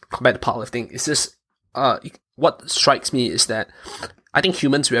compared to powerlifting. It's just what strikes me is that I think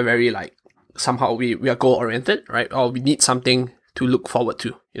humans, we are very like, somehow we are goal oriented, right? Or we need something to look forward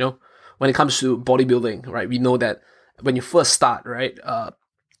to, when it comes to bodybuilding, right? We know that when you first start, right,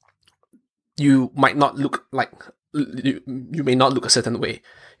 you might not look like, you may not look a certain way.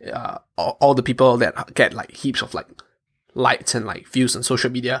 All the people that get like heaps of like likes and like views on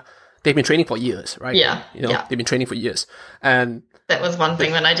social media, they've been training for years, right? They've been training for years. And that was one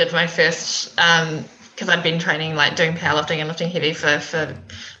thing when I did my first, because I'd been training, like doing powerlifting and lifting heavy for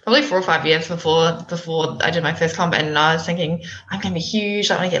probably 4 or 5 years before I did my first combat, and I was thinking, I'm going to be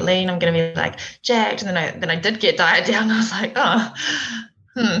huge, I want to get lean, I'm going to be like jacked, and then I did get diet down, and I was like,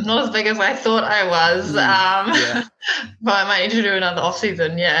 not as big as I thought I was, but I might need to do another off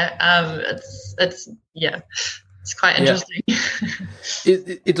season. It's quite interesting.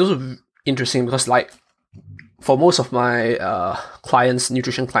 It's also interesting because like for most of my clients,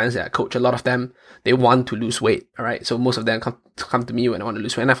 nutrition clients that I coach, a lot of them, they want to lose weight, all right? So most of them come to me when I want to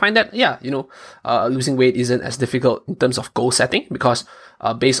lose weight. And I find that, losing weight isn't as difficult in terms of goal setting because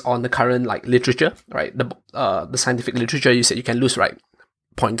based on the current like literature, right? The scientific literature, you said you can lose, right,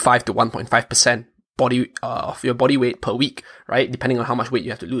 0.5 to 1.5% of your body weight per week, right? Depending on how much weight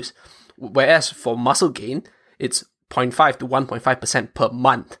you have to lose. Whereas for muscle gain, it's 0.5 to 1.5% per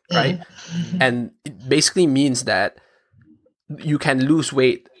month, right? And it basically means that you can lose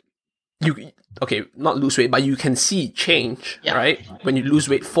weight. Not lose weight, but you can see change, right? When you lose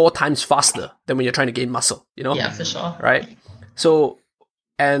weight 4 times faster than when you're trying to gain muscle, Yeah, for sure. Right? So,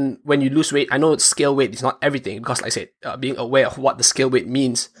 and when you lose weight, I know scale weight is not everything because, like I said, being aware of what the scale weight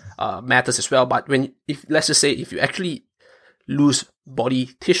means matters as well. But let's just say if you actually lose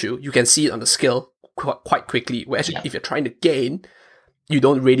body tissue, you can see it on the scale quite quickly. Whereas if you're trying to gain, you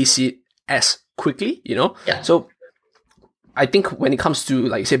don't really see it as quickly, So I think when it comes to,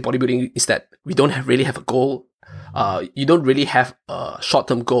 like you said, bodybuilding, is that we don't really have a goal. You don't really have a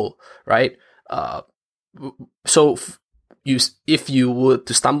short-term goal, right? So if you were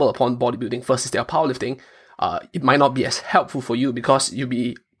to stumble upon bodybuilding first instead of powerlifting, it might not be as helpful for you because you'll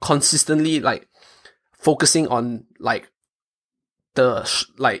be consistently like focusing on like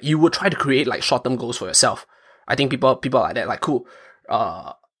you would try to create like short-term goals for yourself. I think people are like that, like, cool,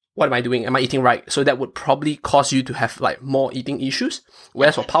 what am I doing? Am I eating right? So that would probably cause you to have like more eating issues.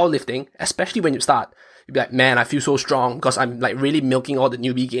 Whereas for powerlifting, especially when you start, you'd be like, man, I feel so strong because I'm like really milking all the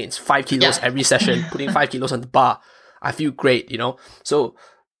newbie gains, 5 kilos every session, putting 5 kilos on the bar. I feel great, So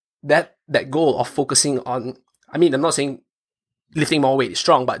that goal of focusing on, I mean, I'm not saying lifting more weight is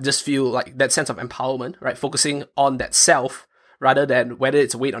strong, but just feel like that sense of empowerment, right? Focusing on that self rather than whether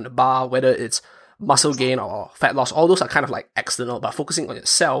it's weight on the bar, whether it's muscle gain or fat loss, all those are kind of like external, but focusing on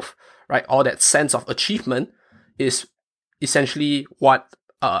yourself, right? All that sense of achievement is essentially what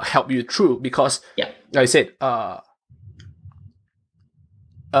help you through because, like I said,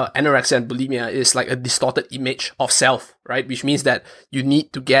 anorexia and bulimia is like a distorted image of self, right? Which means that you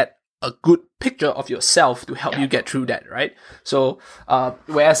need to get a good picture of yourself to help you get through that, right? So,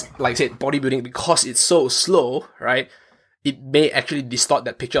 whereas, like I said, bodybuilding, because it's so slow, right, it may actually distort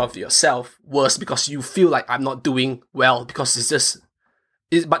that picture of yourself worse because you feel like I'm not doing well because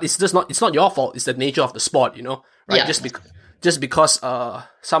but it's not your fault. It's the nature of the sport, you know, right? Yeah. Just because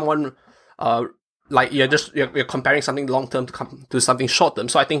someone like you're comparing something long term to something short term.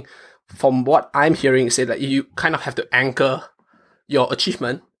 So I think from what I'm hearing, is that you kind of have to anchor your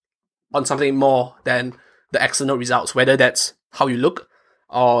achievement on something more than the external results, whether that's how you look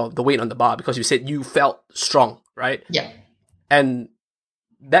or the weight on the bar, because you said you felt strong, right? Yeah. And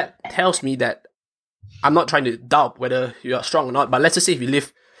that tells me that I'm not trying to doubt whether you're strong or not, but let's just say if you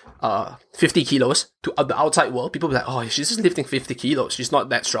lift 50 kilos to the outside world, people will be like, oh, she's just lifting 50 kilos. She's not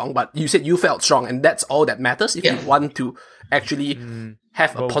that strong. But you said you felt strong, and that's all that matters if you want to actually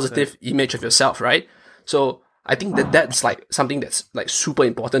have a positive image of yourself, right? So I think that's like something that's like super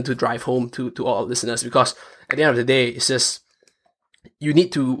important to drive home to all our listeners, because at the end of the day, it's just you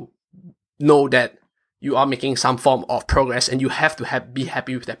need to know that you are making some form of progress, and you have to be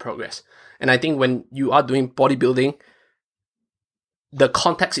happy with that progress. And I think when you are doing bodybuilding, the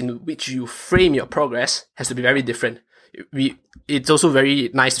context in which you frame your progress has to be very different. It's also very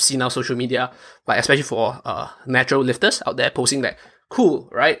nice to see now social media, like especially for natural lifters out there, posting that, cool,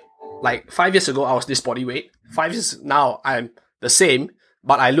 right? Like 5 years ago, I was this body weight. 5 years now, I'm the same,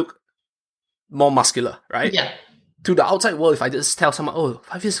 but I look more muscular, right? Yeah. To the outside world, if I just tell someone, oh,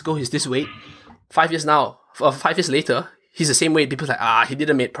 5 years ago, he's this weight. 5 years now, 5 years later, he's the same weight. People are like, he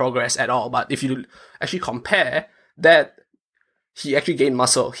didn't make progress at all. But if you actually compare that, he actually gained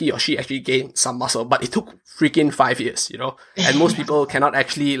muscle. He or she actually gained some muscle, but it took freaking 5 years, you know? And most people cannot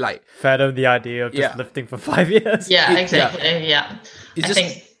actually like fathom the idea of just lifting for 5 years. Yeah, exactly. Yeah. I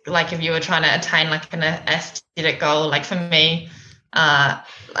think like if you were trying to attain like an aesthetic goal, like for me,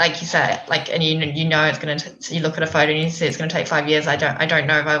 like you say, like, and you know it's going to, you look at a photo and you see it's going to take 5 years. I don't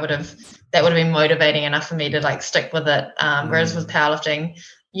know if that would have been motivating enough for me to like stick with it. Whereas with powerlifting,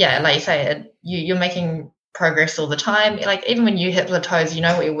 like you say, you're making progress all the time. Like even when you hit plateaus, you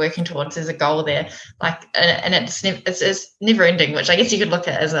know what you're working towards. There's a goal there, like, and it's never ending, which I guess you could look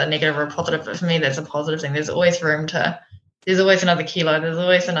at as a negative or a positive, but for me that's a positive thing. There's always another kilo, there's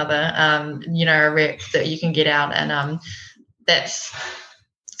always another a rep that you can get out, and that's,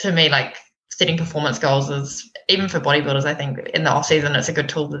 to me, like setting performance goals is, even for bodybuilders, I think in the off season it's a good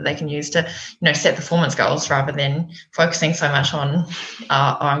tool that they can use to set performance goals rather than focusing so much on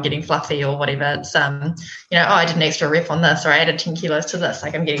I'm getting fluffy or whatever. It's I did an extra rep on this, or I added 10 kilos to this,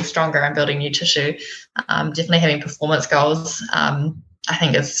 like I'm getting stronger, I'm building new tissue. Definitely having performance goals I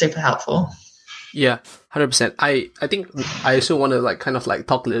think is super helpful. Yeah, 100%. I think I also want to like kind of like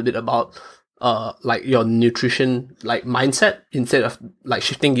talk a little bit about like your nutrition like mindset, instead of like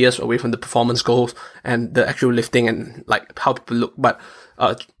shifting gears away from the performance goals and the actual lifting and like how people look. But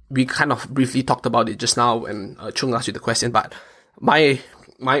we kind of briefly talked about it just now when Chung asked you the question. But my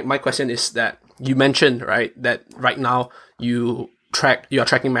question is that you mentioned, right, that right now you are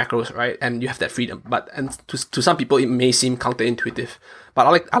tracking macros, right, and you have that freedom. But to some people it may seem counterintuitive.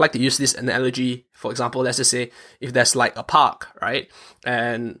 But I like to use this analogy. For example, let's just say if there's like a park, right,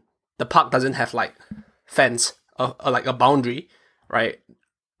 and the park doesn't have like fence or like a boundary, right?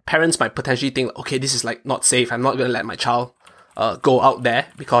 Parents might potentially think, okay, this is like not safe. I'm not going to let my child go out there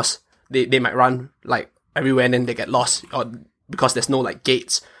because they might run like everywhere and then they get lost, or because there's no like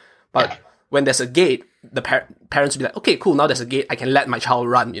gates. But when there's a gate, the parents will be like, okay, cool, now there's a gate, I can let my child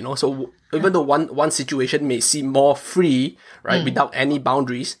run, you know? So even though one situation may seem more free, right, without any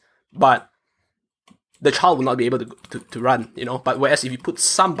boundaries, but the child will not be able to run, you know? But whereas if you put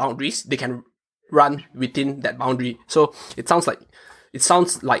some boundaries, they can run within that boundary. So it sounds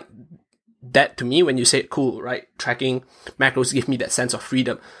like that to me when you say, cool, right, tracking macros give me that sense of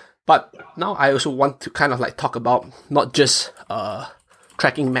freedom. But now I also want to kind of like talk about not just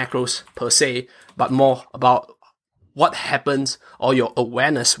tracking macros per se, but more about what happens, or your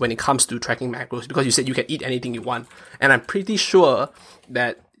awareness when it comes to tracking macros, because you said you can eat anything you want. And I'm pretty sure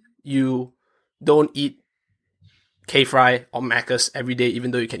that you don't eat K-Fry or Macca's every day,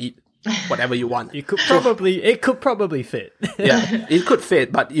 even though you can eat whatever you want. It could probably fit. Yeah, it could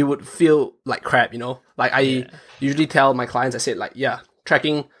fit, but you would feel like crap, you know? Like I usually tell my clients, I said like,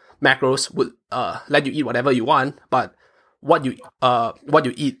 tracking macros would let you eat whatever you want, but what you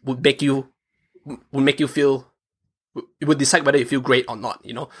eat would make you feel, it would decide whether you feel great or not,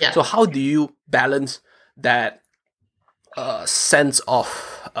 you know? Yeah. So how do you balance that sense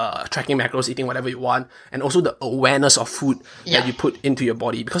of tracking macros, eating whatever you want, and also the awareness of food that you put into your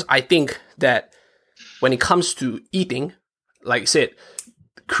body. Because I think that when it comes to eating, like I said,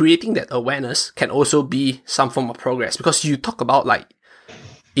 creating that awareness can also be some form of progress, because you talk about like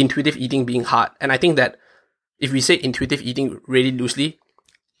intuitive eating being hard. And I think that if we say intuitive eating really loosely,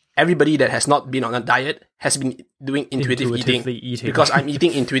 everybody that has not been on a diet has been doing intuitive eating because I'm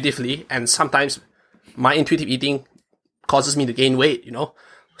eating intuitively, and sometimes my intuitive eating causes me to gain weight, you know?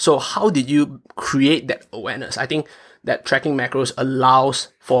 So how did you create that awareness? I think that tracking macros allows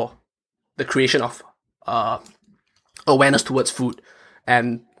for the creation of awareness towards food.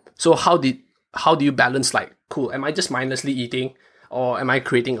 And so how do you balance like, cool, am I just mindlessly eating or am I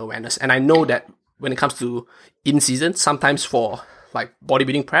creating awareness? And I know that when it comes to in season, sometimes for like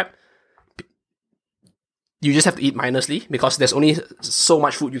bodybuilding prep, you just have to eat mindlessly because there's only so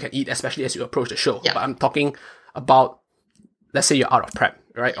much food you can eat, especially as you approach the show. But I'm talking about, let's say you're out of prep,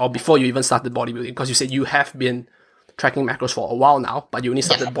 right? Or before you even started bodybuilding, because you said you have been tracking macros for a while now, but you only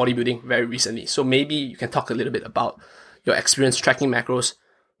started bodybuilding very recently. So maybe you can talk a little bit about your experience tracking macros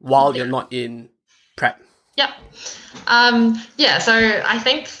while you're not in prep. So I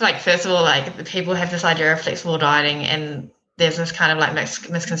think like, first of all, like the people have this idea of flexible dieting, and there's this kind of like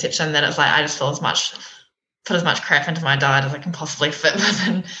misconception that it's like, I just put as much crap into my diet as I can possibly fit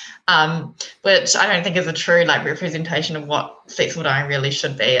within, which I don't think is a true like representation of what flexible dieting really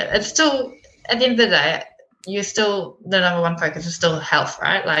should be. It's still, at the end of the day, the number one focus is still health,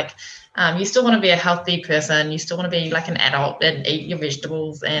 right? Like, you still want to be a healthy person. You still want to be like an adult and eat your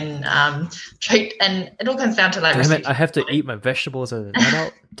vegetables and treat. And it all comes down to like. Damn it! I have to eat my vegetables as an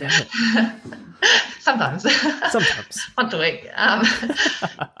adult. Damn it. Sometimes. Once a week.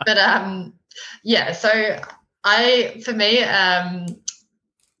 So for me,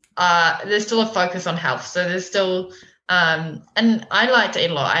 there's still a focus on health. So there's still. And I like to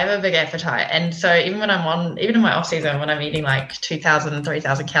eat a lot. I have a big appetite. And so even in my off season, when I'm eating like 2,000,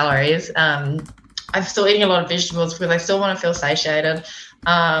 3,000 calories, I'm still eating a lot of vegetables because I still want to feel satiated,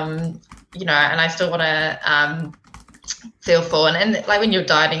 and I still want to, feel full. And like when you're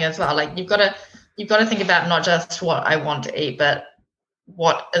dieting as well, like you've got to think about not just what I want to eat, but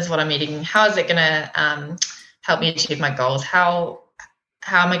what I'm eating. How is it going to, help me achieve my goals? How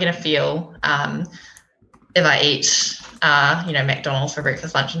am I going to feel, if I eat, McDonald's for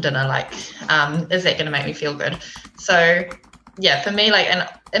breakfast, lunch, and dinner, like, is that going to make me feel good? So, for me, like, and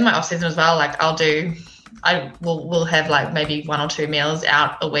in my off season as well, like, we'll have like maybe 1 or 2 meals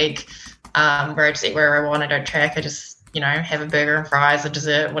out a week, where I just eat wherever I want. I don't track. I just, have a burger and fries, a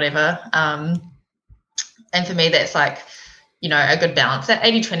dessert, whatever. And for me, that's like, a good balance. That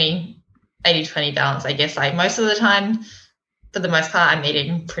 80-20 balance, I guess. Like most of the time, for the most part, I'm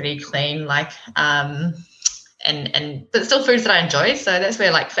eating pretty clean, like, but still foods that I enjoy. So that's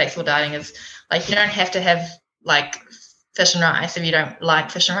where like flexible dieting is. Like, you don't have to have like fish and rice if you don't like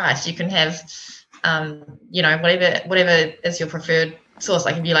fish and rice. You can have, whatever is your preferred sauce.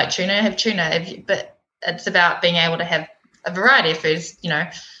 Like if you like tuna, have tuna. But it's about being able to have a variety of foods,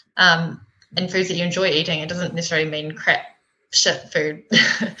 and foods that you enjoy eating. It doesn't necessarily mean crap shit food.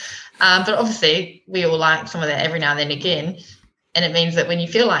 But obviously we all like some of that every now and then again. And it means that when you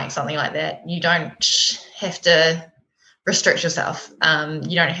feel like something like that, you don't have to restrict yourself.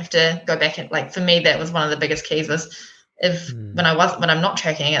 You don't have to go back and like, for me, that was one of the biggest keys was when I'm not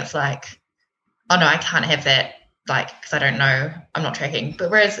tracking, it's like, oh no, I can't have that. Like, cause I don't know, I'm not tracking. But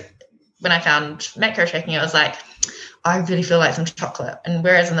whereas when I found macro tracking, it was like, I really feel like some chocolate. And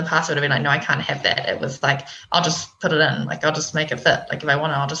whereas in the past it would have been like, no, I can't have that. It was like, I'll just put it in, like, I'll just make it fit. Like if I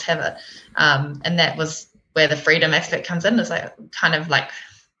want it, I'll just have it. And that was where the freedom aspect comes in, is like kind of like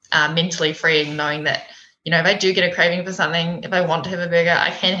mentally freeing, knowing that, if I do get a craving for something, if I want to have a burger,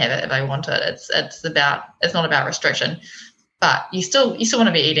 I can have it if I want it. It's not about restriction, but you still want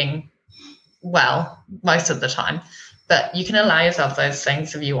to be eating well most of the time, but you can allow yourself those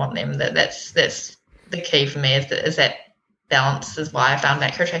things if you want them. That's the key for me, is that balance. Is why I found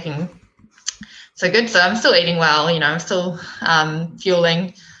macro tracking so good. So I'm still eating well, I'm still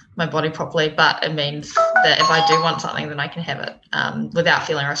fueling my body properly, but it means that if I do want something, then I can have it without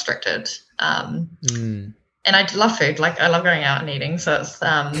feeling restricted. And I love food. Like I love going out and eating. So it's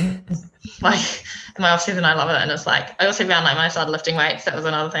like in my off season, I love it. And it's like, I also found like when I started lifting weights, that was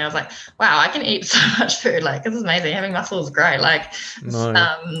another thing. I was like, wow, I can eat so much food. Like this is amazing. Having muscle is great. Like, so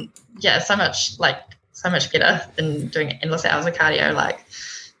much better than doing endless hours of cardio. Like,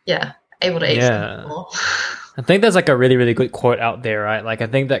 able to eat more. I think there's like a really, really good quote out there, right? Like I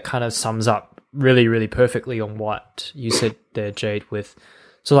think that kind of sums up really, really perfectly on what you said there, Jade, with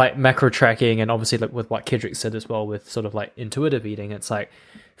So like macro tracking, and obviously like with what Kedrick said as well, with sort of like intuitive eating, it's like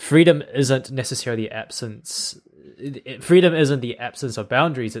freedom isn't necessarily the absence. Freedom isn't the absence of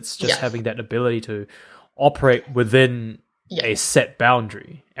boundaries. It's just having that ability to operate within a set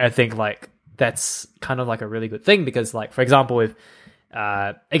boundary. And I think like that's kind of like a really good thing, because like, for example, if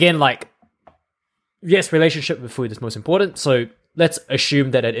again, like, yes, relationship with food is most important. So let's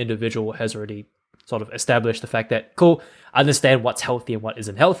assume that an individual has already sort of established the fact that, cool, understand what's healthy and what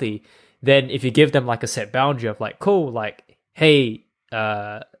isn't healthy. Then if you give them like a set boundary of like, cool, like, hey,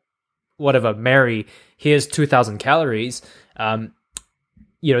 whatever, Mary, here's 2,000 calories.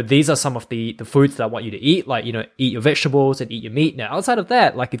 These are some of the foods that I want you to eat, like, eat your vegetables and eat your meat. Now, outside of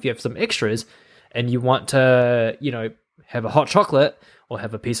that, like if you have some extras and you want to, have a hot chocolate or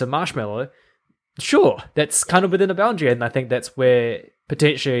have a piece of marshmallow, sure, that's kind of within a boundary. And I think that's where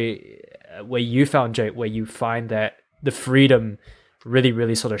potentially where you found, Jake, where you find that the freedom really,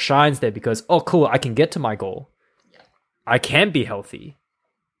 really sort of shines there, because, oh, cool, I can get to my goal. I can be healthy,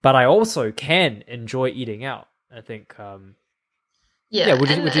 but I also can enjoy eating out. I think, would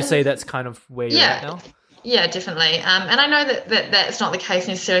you say that's kind of where you're at now? Yeah, definitely. And I know that that's not the case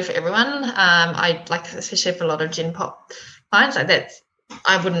necessarily for everyone. I like, especially for a lot of Gen Pop clients, like that's,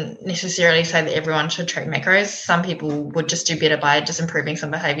 I wouldn't necessarily say that everyone should track macros. Some people would just do better by just improving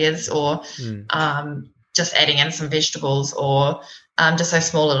some behaviors, or just adding in some vegetables, or just those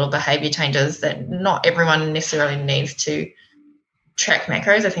small little behavior changes that not everyone necessarily needs to track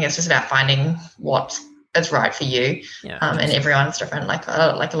macros. I think it's just about finding what is right for you. And everyone's different. Like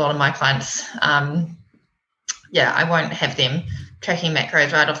a lot of my clients, I won't have them tracking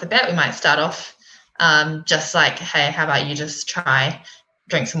macros right off the bat. We might start off just like, hey, how about you just try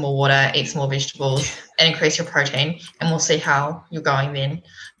drink some more water, eat some more vegetables, and increase your protein, and we'll see how you're going then.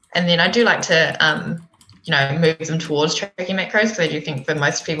 And then I do like to, move them towards tracking macros, because I do think for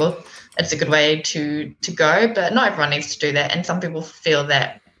most people it's a good way to go, but not everyone needs to do that. And some people feel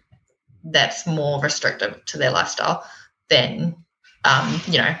that that's more restrictive to their lifestyle than,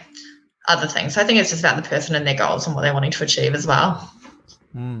 other things. So I think it's just about the person and their goals and what they're wanting to achieve as well.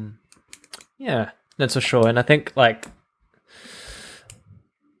 Yeah, that's for sure. And I think like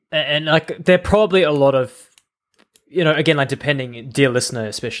there are probably a lot of, again, like depending, dear listener,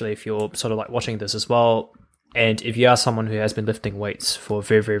 especially if you're sort of like watching this as well, and if you are someone who has been lifting weights for a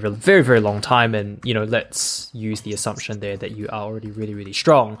very, very, very, very, very long time, and, let's use the assumption there that you are already really, really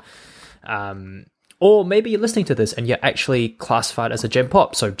strong, or maybe you're listening to this and you're actually classified as a Gen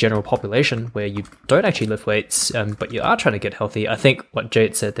Pop, so general population, where you don't actually lift weights, but you are trying to get healthy. I think what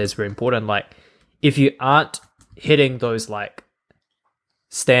Jade said there is very important. Like, if you aren't hitting those like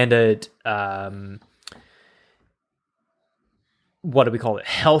standard, what do we call it?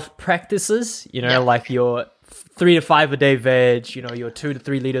 Health practices, like your 3 to 5 a day veg, your 2 to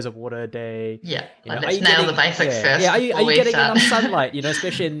 3 liters of water a day. Yeah, let's nail the basics first. Yeah, are you getting enough sunlight?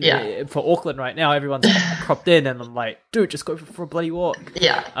 Especially for Auckland right now, everyone's cropped in, and I'm like, dude, just go for a bloody walk.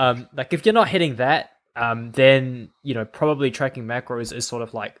 Yeah. Like if you're not hitting that, then probably tracking macros is sort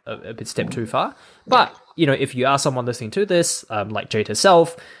of like a bit step too far. But if you are someone listening to this, like Jade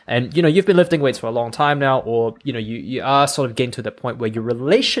herself, and you've been lifting weights for a long time now, or you are sort of getting to that point where your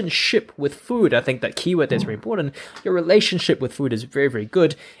relationship with food, I think that keyword that's very important, your relationship with food is very, very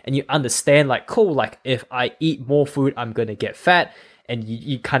good, and you understand like, cool, like if I eat more food, I'm going to get fat. And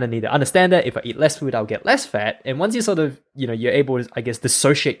you kind of need to understand that if I eat less food, I'll get less fat. And once you sort of, you're able to, I guess,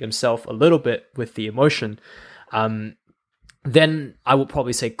 dissociate yourself a little bit with the emotion, then I would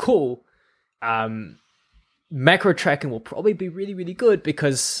probably say, cool, macro tracking will probably be really, really good,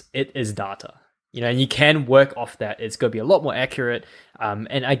 because it is data, and you can work off that. It's going to be a lot more accurate.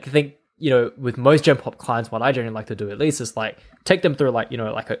 And I think, with most Gen Pop clients, what I generally like to do at least is like take them through like,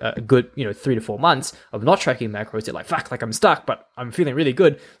 like a good, 3 to 4 months of not tracking macros. They're like, fuck, like I'm stuck, but I'm feeling really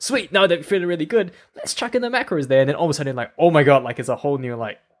good. Sweet. Now they're feeling really good. Let's track in the macros there. And then all of a sudden like, oh my God, like it's a whole new,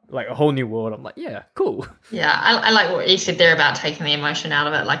 like a whole new world. I'm like, yeah, cool. Yeah. I like what you said there about taking the emotion out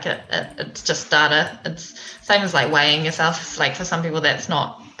of it. Like it's just data. It's same as like weighing yourself. It's like for some people that's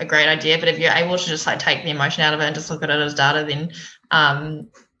not a great idea, but if you're able to just like take the emotion out of it and just look at it as data, then,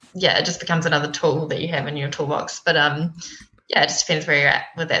 it just becomes another tool that you have in your toolbox. But it just depends where you're at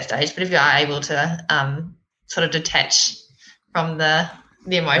with that stage. But if you are able to sort of detach from the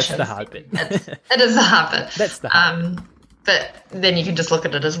emotions, that's the hard bit. It is the hard bit. That's the hard bit. But then you can just look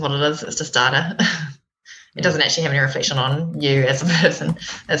at it as what it is. It's just data. It doesn't actually have any reflection on you as a person.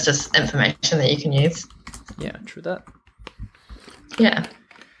 It's just information that you can use. Yeah, true that. Yeah.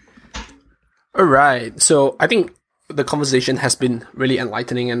 All right. So I think the conversation has been really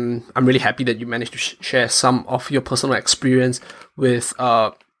enlightening, and I'm really happy that you managed to share some of your personal experience with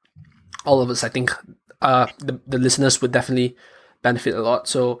all of us. I think the listeners would definitely benefit a lot.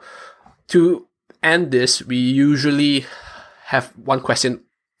 So to end this, we usually have one question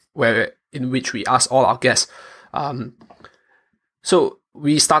in which we ask all our guests. So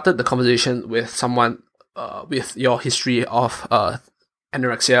we started the conversation with someone with your history of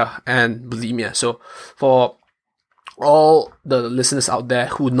anorexia and bulimia. So for all the listeners out there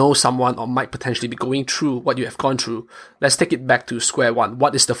who know someone or might potentially be going through what you have gone through, let's take it back to square one.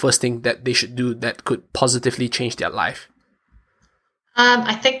 What is the first thing that they should do that could positively change their life?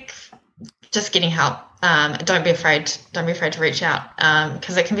 I think just getting help. Don't be afraid to reach out,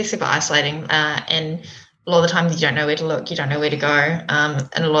 because it can be super isolating, and a lot of the times you don't know where to look, you don't know where to go, and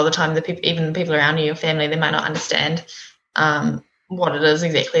a lot of the time even the people around you, your family, they might not understand what it is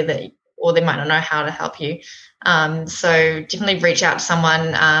exactly or they might not know how to help you. So definitely reach out to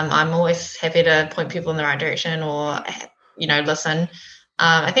someone. I'm always happy to point people in the right direction or, listen.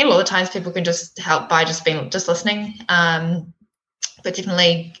 I think a lot of times people can just help by just listening. But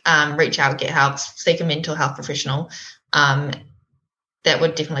definitely reach out, get help, seek a mental health professional. That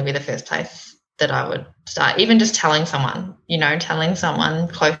would definitely be the first place that I would start. Even just telling someone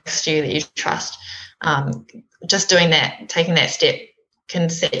close to you that you trust. Just doing that, taking that step can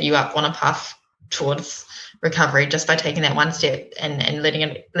set you up on a path towards recovery, just by taking that one step and letting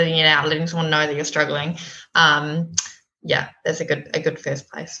it out, letting someone know that you're struggling. That's a good first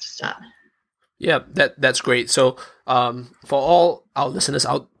place to start. Yeah, that's great. So for all our listeners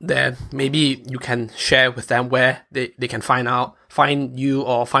out there, maybe you can share with them where they can find you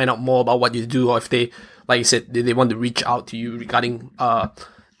or find out more about what you do, or if they, like you said, they want to reach out to you regarding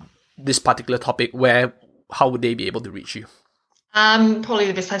this particular topic, how would they be able to reach you? Probably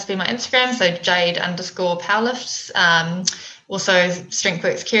the best place to be my Instagram, so Jade_powerlifts. Also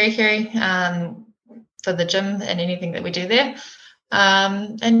Strengthworks Kerry for the gym and anything that we do there.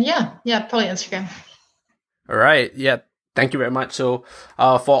 Probably Instagram. All right. Yeah. Thank you very much. So,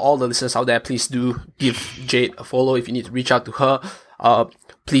 for all the listeners out there, please do give Jade a follow. If you need to reach out to her,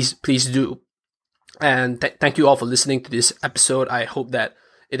 please do. And thank you all for listening to this episode. I hope that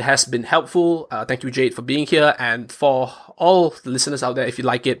it has been helpful. Thank you, Jade, for being here. And for all the listeners out there, if you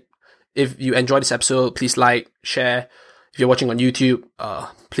like it, if you enjoyed this episode, please like, share. If you're watching on YouTube,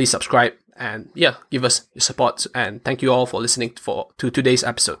 please subscribe. And give us your support. And thank you all for listening to today's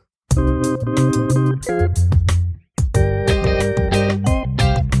episode.